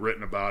about and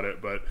written about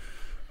it, but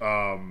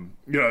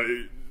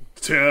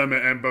Tim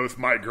and both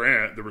Mike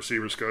Grant, the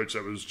receivers coach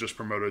that was just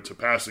promoted to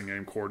passing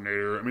game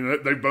coordinator, I mean,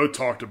 they both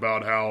talked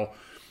about how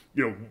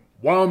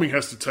Wyoming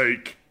has to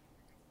take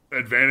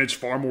advantage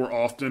far more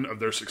often of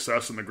their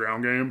success in the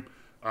ground game.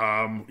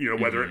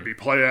 Whether it be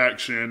play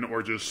action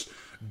or just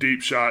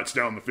deep shots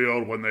down the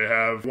field when they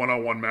have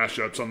one-on-one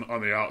matchups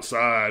on the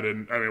outside.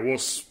 And I mean,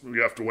 we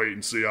have to wait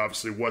and see,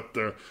 obviously, what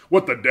the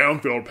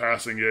downfield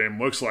passing game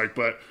looks like.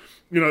 But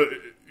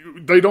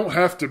they don't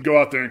have to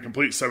go out there and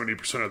complete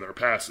 70% of their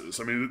passes.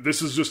 I mean,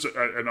 this is just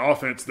an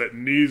offense that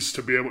needs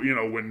to be able,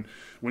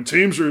 when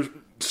teams are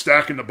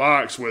stacking the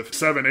box with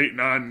 7, 8,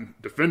 9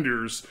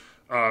 defenders.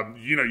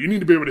 You need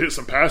to be able to hit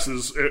some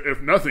passes, if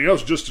nothing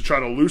else, just to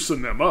try to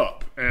loosen them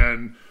up.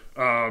 And,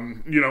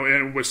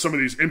 and with some of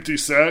these empty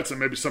sets and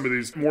maybe some of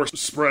these more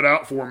spread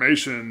out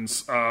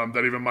formations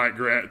that even Mike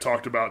Grant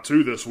talked about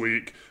too this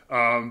week,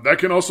 that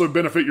can also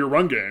benefit your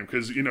run game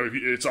because,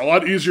 it's a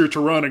lot easier to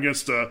run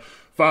against a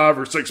 5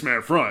 or 6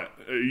 man front,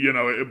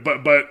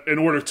 but in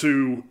order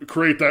to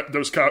create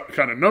those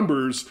kind of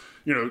numbers,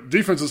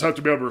 defenses have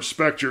to be able to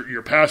respect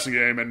your passing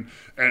game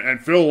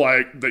and feel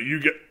like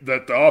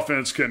that the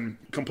offense can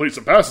complete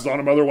some passes on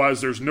them.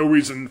 Otherwise, there's no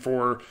reason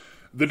for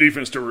the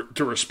defense to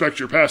respect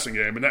your passing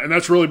game, and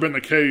that's really been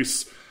the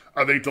case,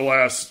 I think, the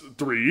last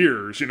 3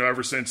 years.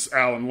 Ever since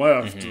Allen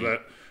left,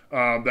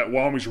 that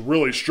Wyoming's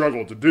really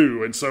struggled to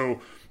do, and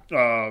so.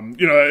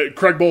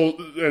 Craig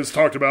Bohl has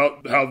talked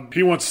about how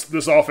he wants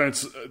this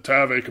offense to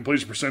have a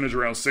completion percentage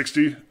around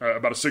 60,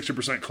 about a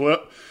 60%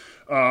 clip.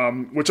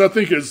 Which I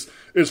think is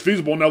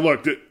feasible. Now,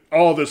 look,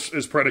 all this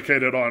is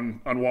predicated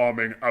on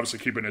Wyoming obviously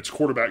keeping its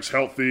quarterbacks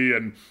healthy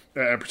and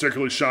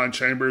particularly Sean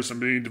Chambers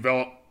and being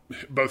developed,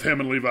 both him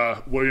and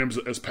Levi Williams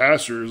as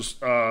passers.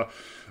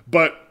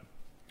 But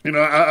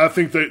I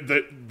think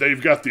that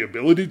they've got the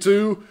ability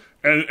to,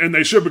 and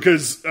they should,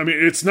 because I mean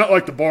it's not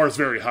like the bar is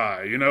very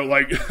high.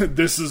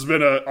 This has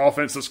been an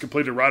offense that's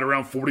completed right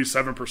around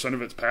 47%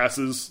 of its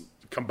passes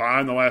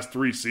combined the last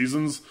 3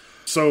 seasons.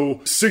 So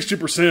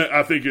 60%,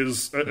 I think,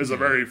 is a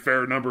very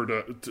fair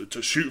number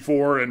to shoot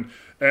for, and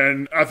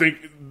I think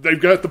they've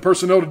got the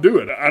personnel to do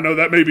it. I know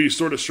that may be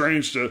sort of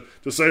strange to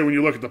say when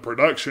you look at the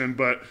production,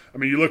 but I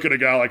mean, you look at a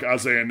guy like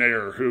Isaiah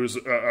Nair, who's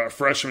a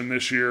freshman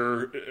this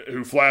year,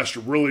 who flashed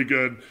really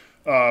good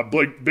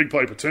big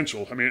play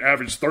potential. I mean,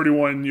 averaged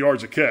 31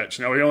 yards a catch.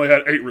 Now, he only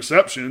had 8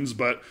 receptions,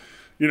 but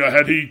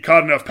had he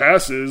caught enough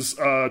passes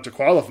to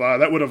qualify,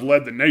 that would have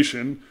led the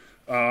nation.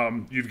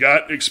 You've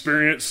got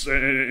experience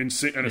in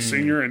a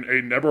senior in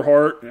Aiden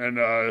Eberhardt and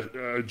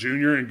a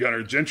junior in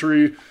Gunnar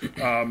Gentry.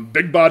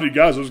 Big-bodied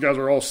guys. Those guys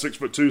are all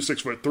 6'2",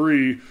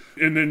 6'3".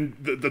 And then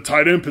the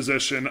tight end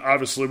position,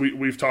 obviously,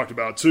 we've talked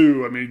about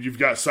too. I mean, you've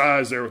got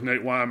size there with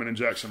Nate Wyman and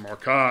Jackson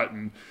Marcotte,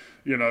 and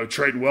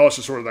Trayton Welsh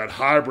is sort of that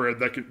hybrid,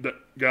 that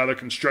guy that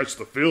can stretch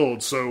the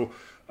field. So,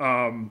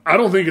 I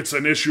don't think it's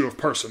an issue of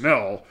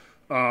personnel.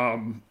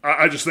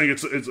 I just think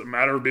it's a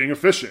matter of being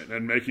efficient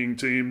and making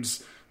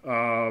teams,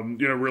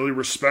 really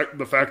respect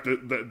the fact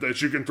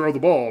that you can throw the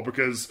ball,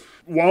 because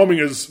Wyoming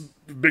has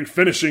been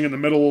finishing in the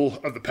middle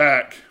of the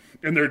pack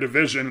in their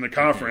division in the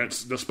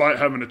conference, despite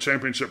having a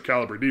championship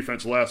caliber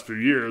defense the last few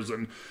years.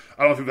 And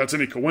I don't think that's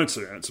any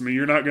coincidence. I mean,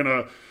 you're not going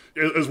to,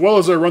 as well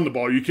as they run the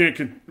ball, you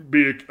can't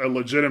be a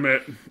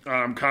legitimate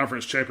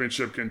conference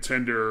championship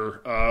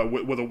contender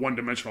with a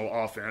one-dimensional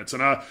offense.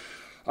 And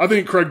I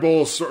think Craig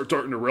Bohl is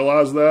starting to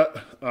realize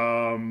that.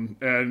 And,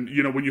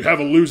 when you have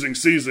a losing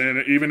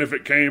season, even if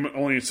it came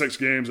only in 6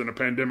 games in a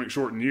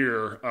pandemic-shortened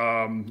year,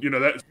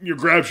 that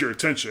grabs your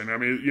attention. I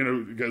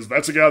mean, because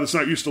that's a guy that's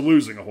not used to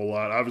losing a whole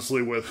lot,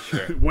 obviously,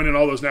 with winning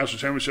all those national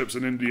championships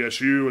in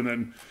NDSU and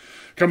then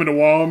coming to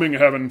Wyoming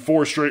and having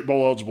 4 straight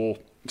bowl-eligible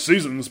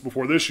seasons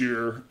before this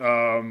year.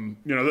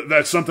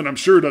 That's something I'm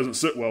sure doesn't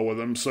sit well with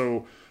him.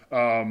 So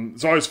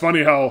it's always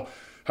funny how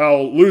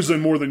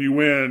losing more than you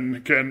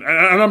win can,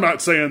 and I'm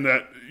not saying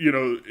that,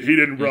 he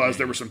didn't realize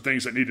there were some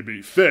things that need to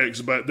be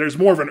fixed, but there's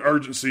more of an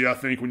urgency, I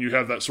think, when you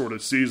have that sort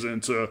of season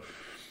to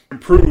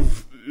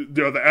improve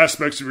the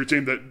aspects of your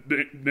team that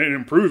ain't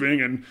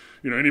improving. And,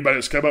 anybody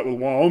that's kept up with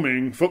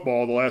Wyoming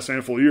football the last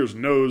handful of years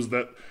knows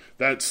that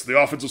that's the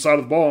offensive side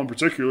of the ball, in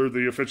particular,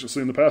 the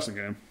efficiency in the passing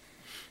game.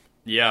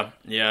 Yeah,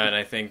 and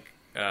I think,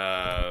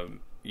 the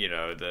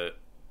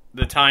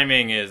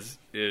timing is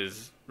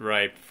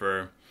ripe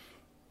for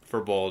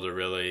Bohl to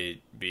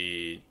really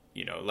be,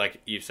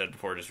 like you've said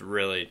before, just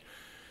really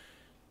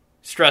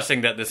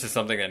stressing that this is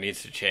something that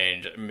needs to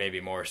change,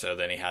 maybe more so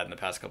than he had in the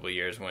past couple of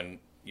years, when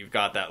you've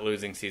got that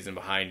losing season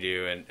behind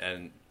you,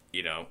 and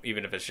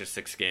even if it's just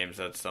 6 games,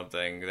 that's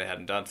something they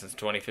hadn't done since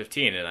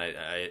 2015, and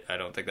I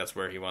don't think that's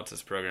where he wants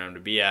this program to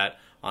be at.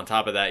 On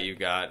top of that, you've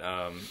got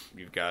a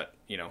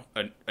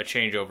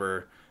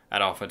changeover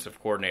at offensive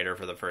coordinator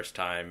for the first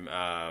time,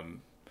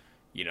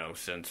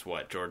 since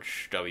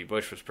George W.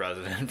 Bush was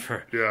president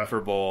for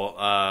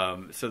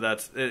Bohl. So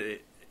that's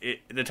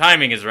the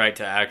timing is right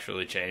to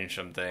actually change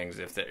some things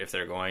if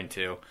they're going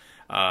to.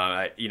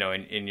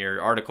 In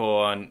your article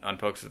on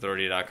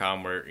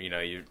PokesAuthority.com, where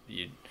you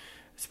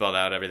spelled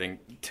out everything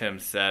Tim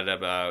said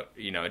about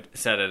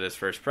said at his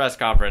first press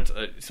conference,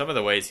 some of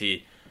the ways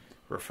he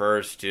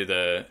refers to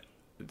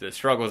the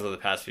struggles of the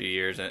past few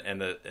years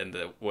and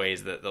the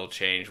ways that they'll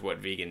change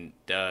what Vigen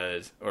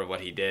does or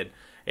what he did.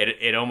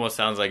 It almost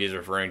sounds like he's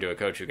referring to a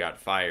coach who got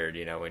fired,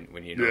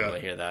 when you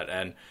normally hear that.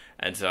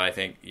 And so I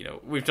think,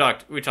 we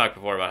talked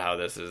before about how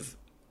this is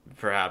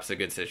perhaps a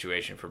good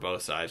situation for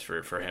both sides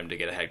for him to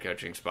get a head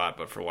coaching spot,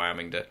 but for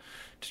Wyoming to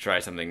try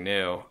something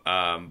new.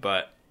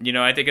 But,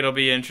 I think it'll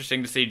be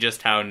interesting to see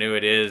just how new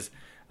it is,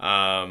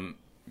 under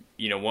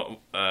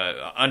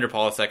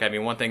Polasek. I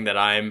mean, one thing that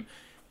I'm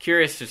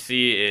curious to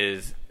see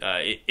is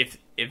if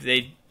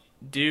they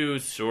do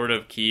sort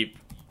of keep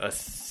a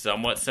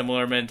somewhat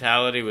similar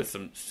mentality with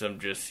some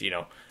just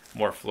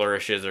more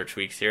flourishes or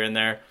tweaks here and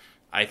there.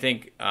 I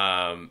think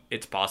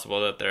it's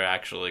possible that they're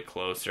actually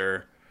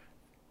closer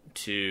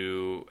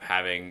to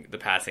having the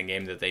passing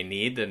game that they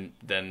need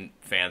than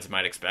fans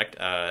might expect.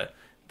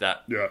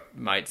 That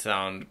might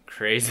sound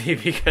crazy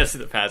because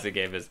the passing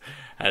game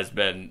has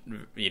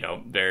been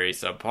very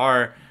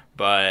subpar,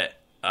 but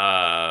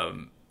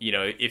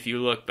if you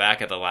look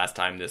back at the last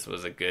time this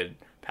was a good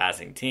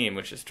passing team,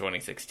 which is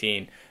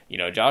 2016,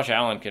 Josh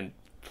Allen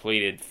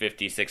completed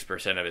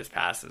 56% of his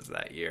passes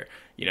that year.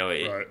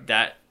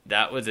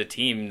 That was a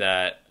team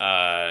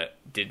that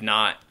did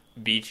not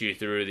beat you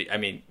through the. I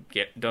mean,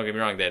 don't get me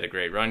wrong, they had a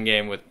great run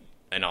game with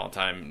an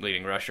all-time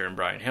leading rusher in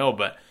Brian Hill,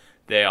 but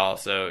they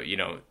also,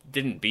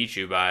 didn't beat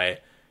you by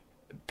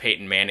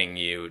Peyton Manning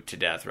you to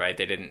death, right?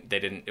 They didn't.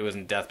 It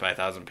wasn't death by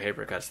 1,000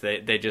 paper cuts.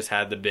 They just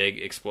had the big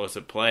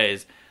explosive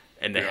plays,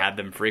 and they had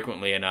them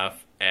frequently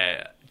enough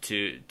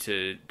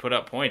to put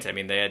up points. I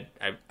mean, they had.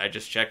 I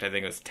just checked. I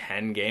think it was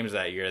 10 games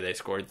that year. They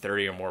scored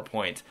 30 or more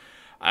points.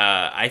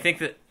 I think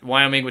that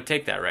Wyoming would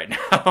take that right now.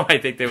 I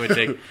think they would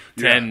take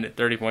 10,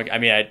 30 points. I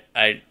mean,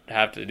 I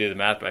have to do the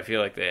math, but I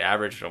feel like they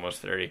averaged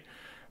almost 30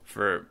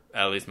 for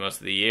at least most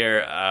of the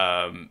year.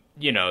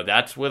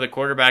 That's with a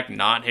quarterback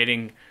not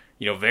hitting,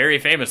 very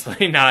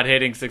famously not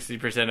hitting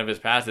 60% of his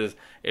passes.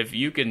 If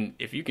you can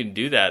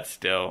do that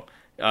still,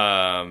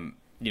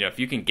 if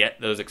you can get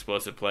those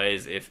explosive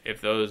plays,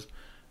 if those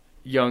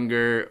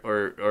younger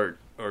or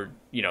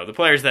the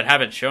players that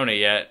haven't shown it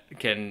yet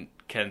can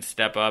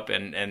step up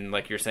and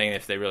like you're saying,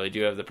 if they really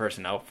do have the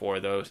personnel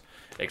for those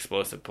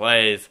explosive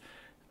plays,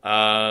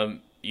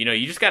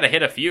 you just got to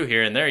hit a few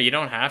here and there. You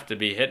don't have to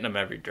be hitting them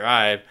every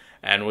drive.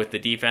 And with the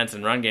defense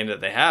and run game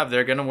that they have,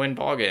 they're going to win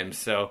ball games.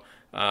 So,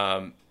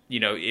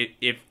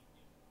 if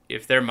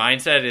their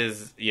mindset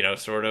is,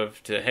 sort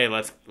of to, hey,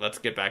 let's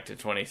get back to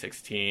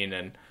 2016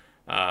 and,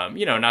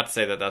 not to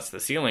say that that's the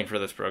ceiling for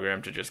this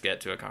program to just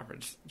get to a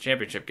conference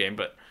championship game,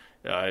 but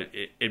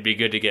it'd be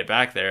good to get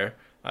back there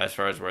as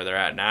far as where they're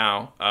at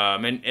now.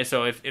 And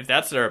so if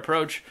that's their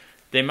approach,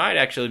 they might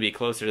actually be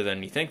closer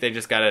than you think. They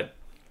just got to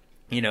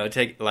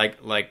take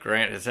like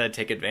Grant has said,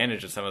 take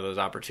advantage of some of those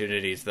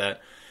opportunities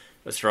that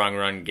a strong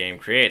run game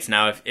creates.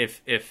 Now,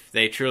 if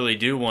they truly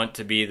do want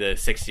to be the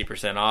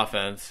 60%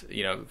 offense,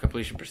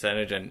 completion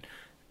percentage,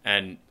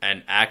 and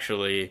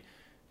actually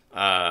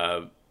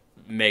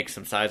make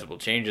some sizable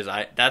changes,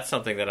 that's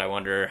something that I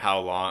wonder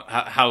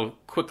how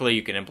quickly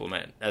you can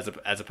implement,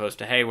 as opposed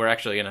to, hey, we're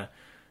actually gonna,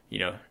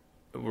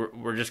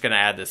 we're just gonna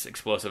add this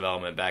explosive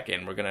element back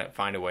in. We're gonna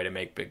find a way to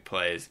make big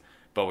plays,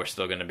 but we're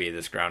still gonna be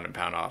this ground and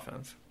pound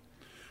offense.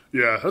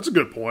 Yeah, that's a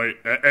good point.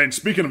 And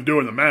speaking of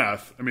doing the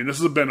math, I mean,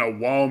 this has been a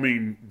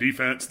Wyoming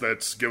defense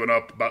that's given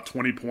up about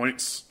 20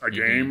 points a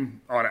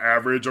game on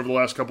average over the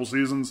last couple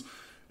seasons.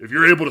 If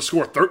you're able to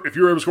score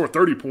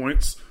 30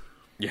 points,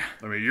 yeah,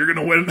 I mean, you're going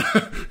to win.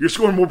 You're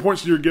scoring more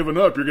points than you're giving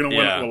up. You're going to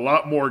win a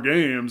lot more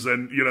games,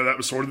 and that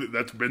was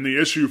that's been the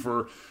issue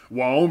for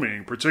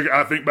Wyoming. Particularly,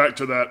 I think back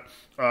to that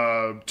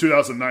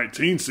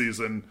 2019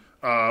 season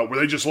where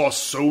they just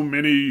lost so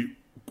many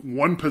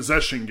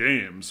one-possession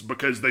games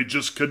because they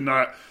just could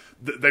not.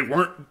 They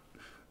weren't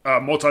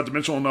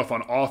multidimensional enough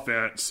on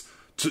offense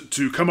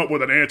to come up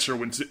with an answer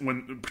when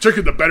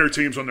particularly the better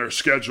teams on their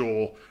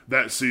schedule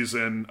that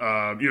season,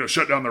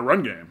 shut down their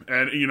run game.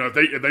 And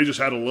if they just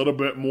had a little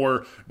bit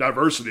more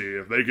diversity,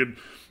 if they could,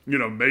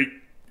 make.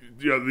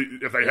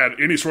 If they had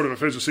any sort of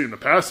efficiency in the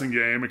passing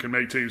game, it can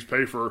make teams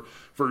pay for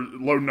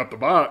loading up the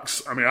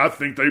box. I mean, I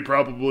think they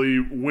probably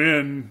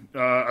win.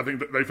 I think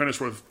that they finished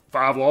with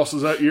 5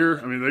 losses that year.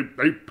 I mean,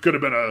 they could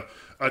have been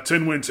a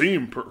 10-win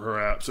team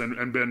perhaps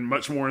and been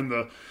much more in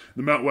the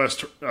Mountain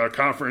West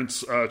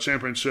Conference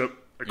championship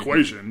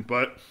equation.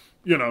 But,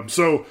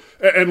 so –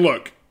 and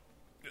look,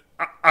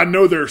 I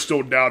know there are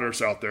still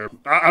doubters out there.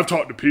 I've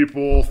talked to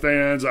people,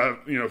 fans,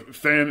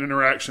 fan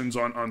interactions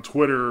on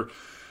Twitter –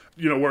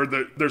 where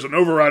there's an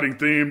overriding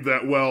theme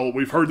that, well,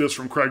 we've heard this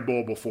from Craig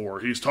Bull before.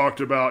 He's talked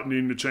about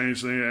needing to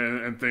change things,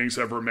 and things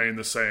have remained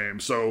the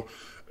same. So,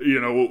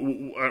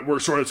 we're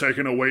sort of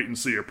taking a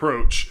wait-and-see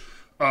approach.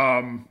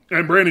 And,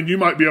 Brandon, you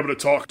might be able to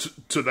talk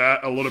to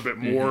that a little bit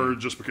more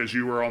just because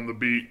you were on the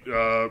beat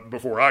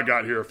before I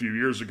got here a few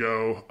years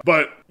ago.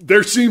 But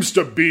there seems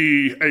to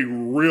be a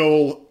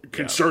real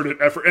concerted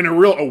effort and a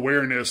real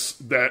awareness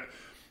that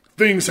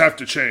things have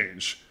to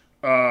change.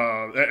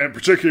 And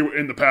particularly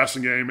in the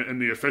passing game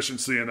and the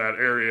efficiency in that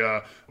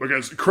area,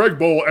 because Craig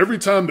Bull, every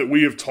time that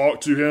we have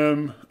talked to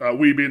him,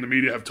 we being the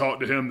media have talked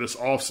to him this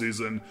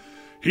offseason,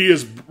 he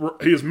has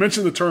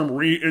mentioned the term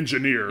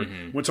re-engineer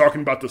when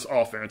talking about this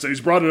offense, and he's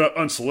brought it up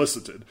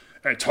unsolicited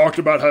and talked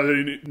about how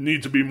they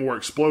need to be more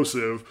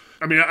explosive.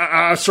 I mean,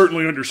 I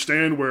certainly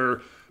understand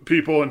where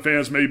people and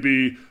fans may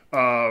be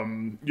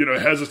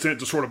hesitant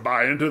to sort of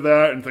buy into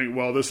that and think,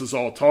 well, this is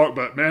all talk,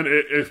 but man,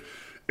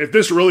 if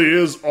this really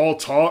is all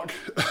talk,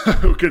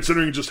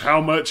 considering just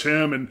how much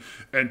him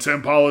and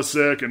Tim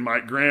Polisic and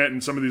Mike Grant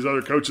and some of these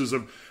other coaches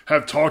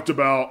have talked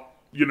about,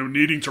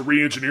 needing to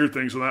re-engineer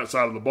things on that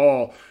side of the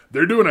ball,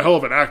 they're doing a hell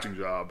of an acting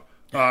job.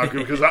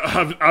 Because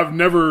I've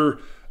never,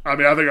 I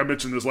mean, I think I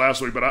mentioned this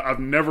last week, but I've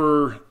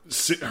never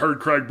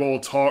heard Craig Bull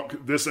talk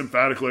this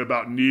emphatically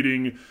about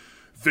needing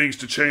things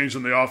to change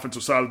on the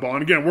offensive side of the ball.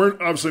 And again, we're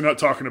obviously not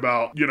talking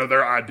about,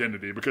 their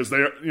identity, because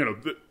they,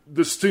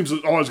 this team's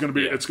always going to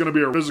be, it's going to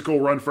be a physical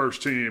run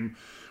first team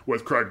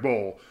with Craig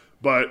Bull.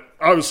 But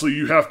obviously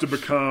you have to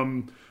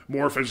become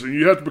more efficient.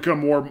 You have to become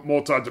more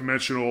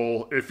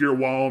multidimensional if you're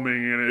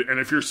Wyoming and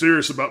if you're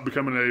serious about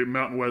becoming a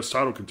Mountain West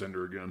title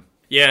contender again.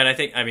 Yeah. And I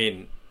think, I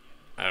don't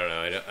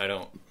know. I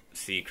don't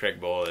see Craig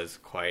Bull as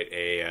quite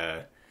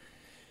a,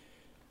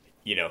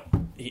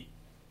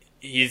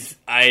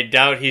 I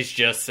doubt he's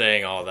just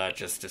saying all that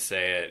just to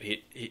say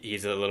it.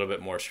 He's a little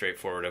bit more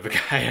straightforward of a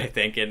guy, I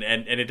think, and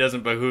it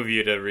doesn't behoove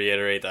you to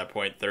reiterate that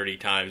point 30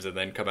 times and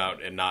then come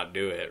out and not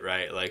do it,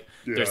 right? Like,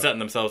 they're setting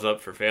themselves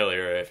up for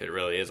failure if it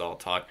really is all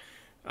talk.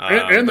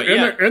 And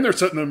they're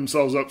setting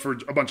themselves up for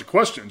a bunch of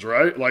questions,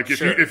 right? Like,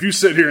 if you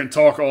sit here and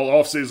talk all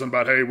offseason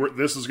about, hey,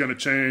 this is going to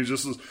change,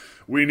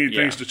 we need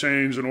things to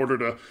change in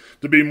order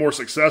to be more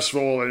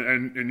successful,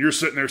 and you're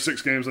sitting there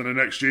 6 games in the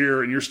next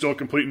year, and you're still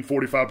completing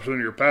 45% of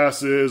your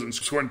passes and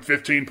scoring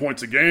 15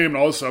 points a game and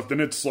all this stuff, then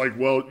it's like,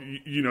 well,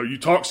 you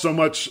talk so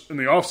much in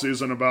the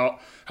offseason about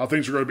how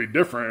things are going to be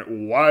different.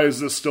 Why is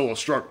this still a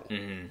struggle?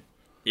 Mm-hmm.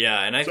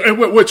 Yeah, and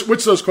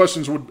which those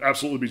questions would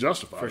absolutely be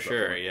justified. For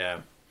sure, yeah.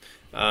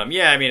 I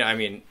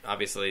mean,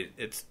 obviously,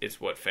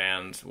 it's what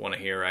fans want to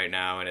hear right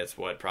now, and it's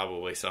what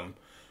probably some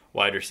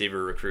wide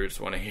receiver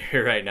recruits want to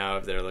hear right now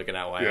if they're looking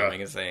at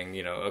Wyoming and saying,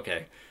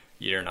 okay,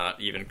 you're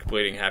not even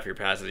completing half your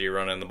passes, you're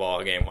running the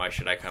ball game. Why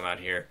should I come out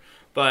here?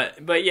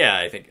 But yeah,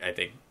 I think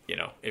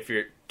if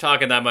you're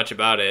talking that much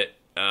about it,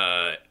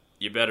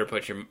 you better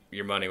put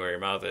your money where your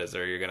mouth is,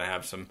 or you're going to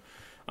have some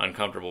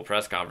uncomfortable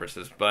press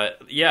conferences.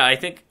 But yeah, I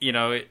think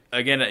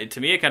again,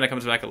 to me, it kind of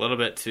comes back a little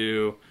bit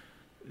to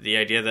the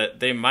idea that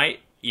they might,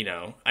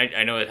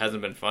 I know it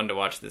hasn't been fun to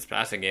watch this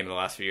passing game in the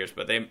last few years,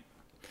 but they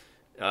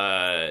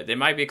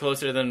might be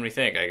closer than we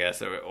think, I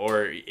guess,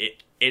 or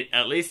it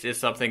at least is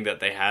something that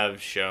they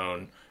have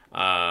shown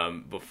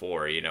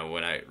before.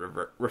 When I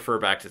refer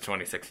back to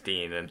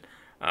 2016, and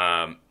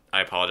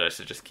I apologize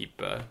to just keep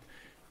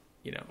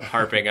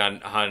harping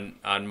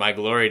on my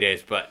glory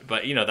days, but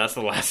that's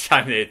the last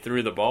time they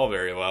threw the ball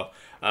very well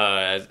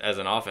as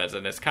an offense,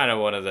 and it's kind of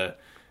one of the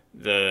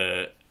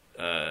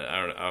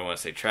I don't want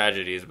to say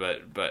tragedies,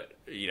 but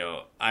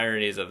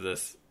ironies of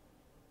this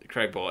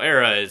Craig Bohl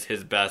era is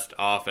his best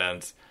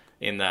offense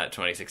in that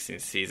 2016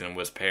 season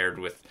was paired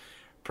with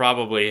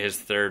probably his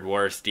third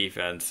worst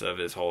defense of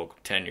his whole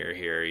tenure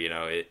here.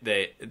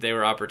 They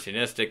were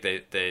opportunistic.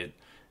 They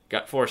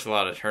got forced a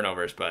lot of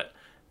turnovers, but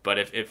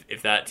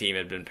if that team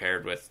had been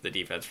paired with the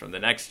defense from the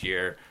next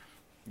year,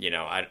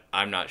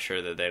 I'm not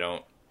sure that they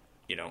don't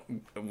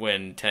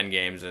win 10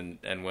 games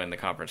and win the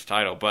conference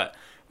title. But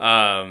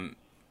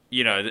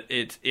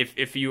it's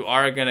if you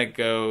are going to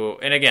go,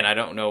 and again, I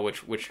don't know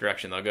which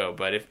direction they'll go,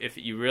 but if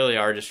you really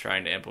are just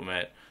trying to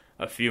implement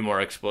a few more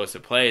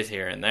explosive plays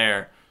here and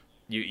there,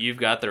 you've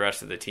got the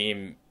rest of the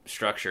team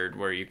structured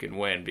where you can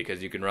win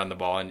because you can run the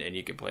ball and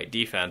you can play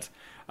defense.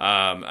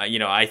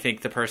 I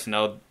think the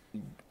personnel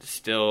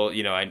still,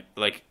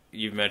 like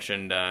you've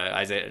mentioned,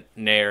 Isaiah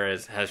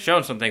Neyor has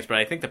shown some things, but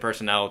I think the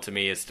personnel to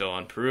me is still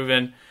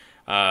unproven.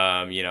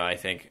 I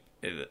think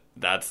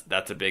that's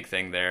a big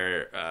thing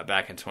there.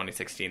 Back in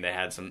 2016, they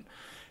had some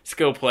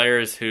skilled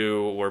players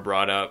who were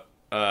brought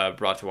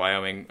to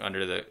Wyoming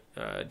under the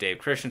Dave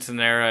Christensen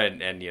era,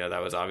 and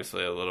that was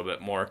obviously a little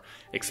bit more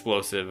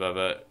explosive of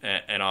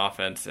an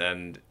offense.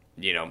 And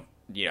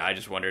I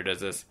just wonder,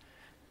 does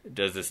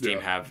this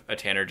team have a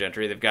Tanner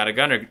Gentry? They've got a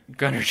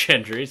Gunnar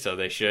Gentry, so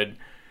they should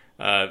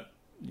have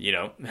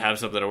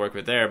something to work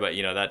with there. But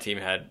that team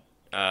had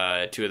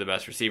two of the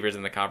best receivers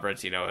in the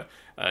conference.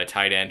 A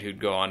tight end who'd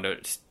go on to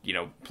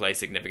play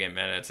significant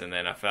minutes in the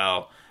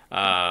NFL,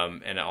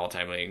 and an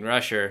all-time leading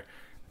rusher.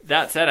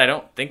 That said, I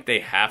don't think they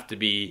have to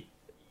be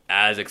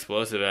as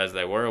explosive as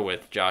they were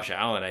with Josh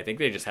Allen. I think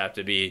they just have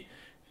to be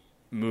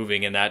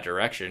moving in that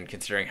direction,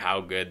 considering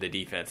how good the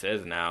defense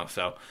is now.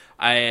 So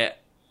I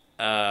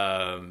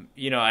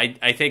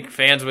think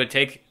fans would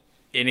take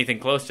anything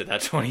close to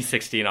that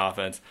 2016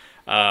 offense.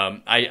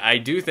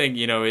 I do think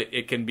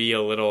it can be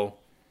a little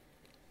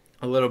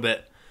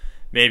bit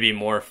maybe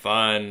more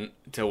fun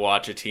to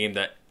watch a team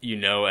that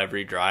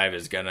every drive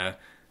is gonna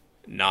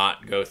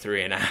not go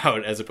 3 and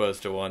out, as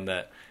opposed to one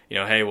that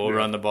hey, we'll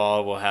run the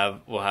ball, we'll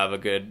have a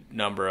good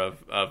number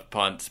of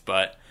punts,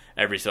 but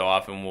every so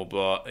often we'll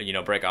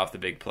break off the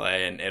big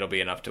play and it'll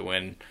be enough to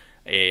win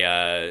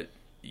a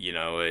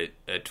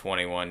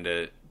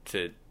 21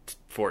 to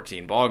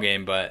 14 ball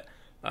game. But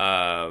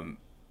I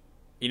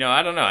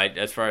don't know,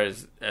 as far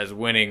as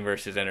winning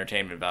versus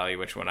entertainment value,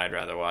 which one I'd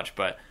rather watch,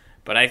 but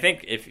I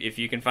think if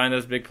you can find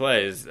those big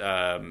plays,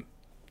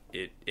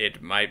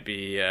 it might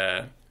be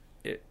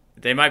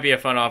they might be a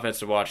fun offense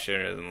to watch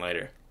sooner than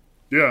later.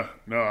 Yeah,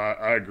 no,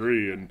 I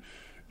agree. And,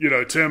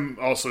 Tim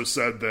also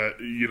said that,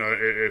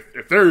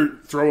 if they're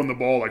throwing the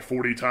ball like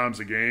 40 times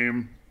a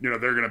game, they're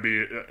going to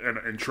be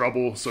in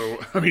trouble. So,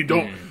 I mean,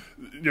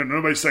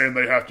 nobody's saying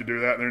they have to do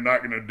that, and they're not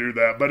going to do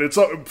that. But it's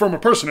from a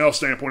personnel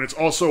standpoint, it's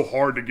also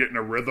hard to get in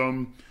a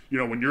rhythm,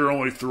 when you're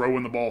only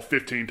throwing the ball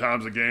 15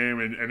 times a game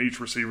and each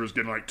receiver is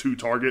getting like 2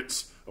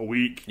 targets a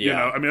week.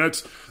 Yeah. I mean,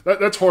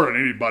 that's hard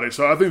on anybody.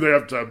 So I think they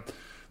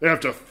have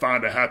to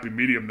find a happy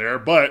medium there.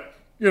 But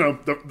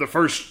the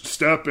first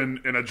step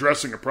in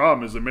addressing a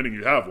problem is admitting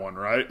you have one,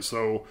 right?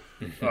 So,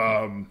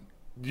 I mean,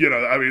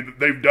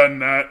 they've done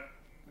that,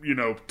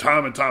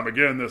 time and time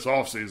again this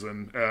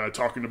offseason,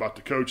 talking about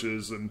the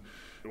coaches. And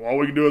all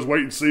we can do is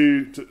wait and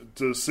see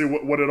to see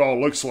what it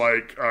all looks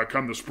like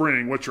come the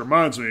spring, which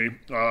reminds me,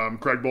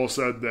 Craig Bohl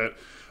said that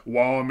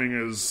Wyoming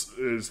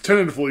is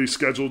tentatively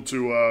scheduled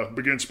to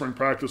begin spring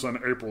practice on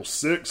April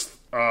 6th.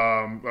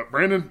 But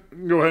Brandon,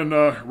 go ahead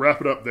and wrap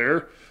it up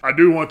there. I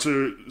do want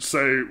to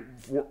say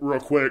real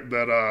quick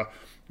that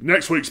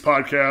next week's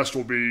podcast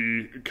will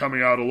be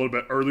coming out a little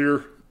bit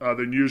earlier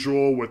than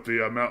usual, with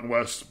the Mountain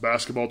West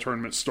basketball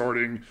tournament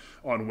starting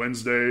on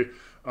Wednesday.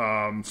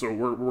 So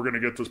we're going to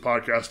get this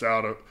podcast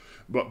out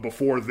but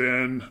before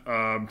then,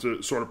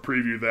 to sort of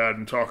preview that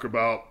and talk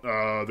about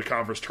the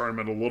conference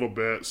tournament a little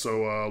bit.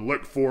 So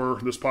look for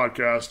this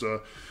podcast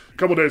a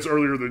couple days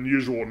earlier than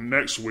usual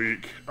next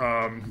week.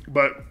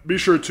 But be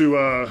sure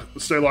to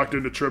stay locked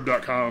into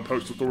Trib.com and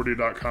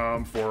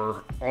PokesAuthority.com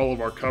for all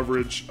of our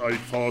coverage. You can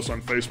follow us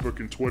on Facebook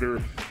and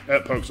Twitter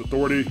at Pokes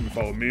Authority. You can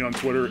follow me on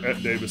Twitter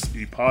at Davis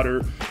E.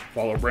 Potter.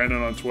 Follow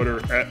Brandon on Twitter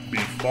at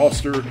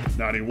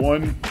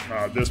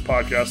BFoster91. This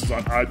podcast is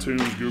on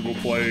iTunes, Google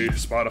Play,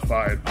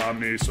 Spotify, and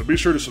Omni. So be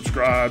sure to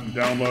subscribe and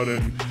download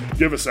it and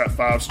give us that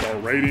 5-star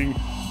rating.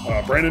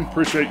 Brandon,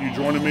 appreciate you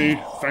joining me.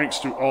 Thanks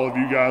to all of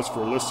you guys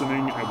for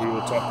listening, and we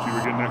will talk to you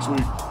again next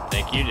week.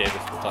 Thank you, Davis.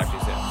 We'll talk to you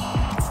soon.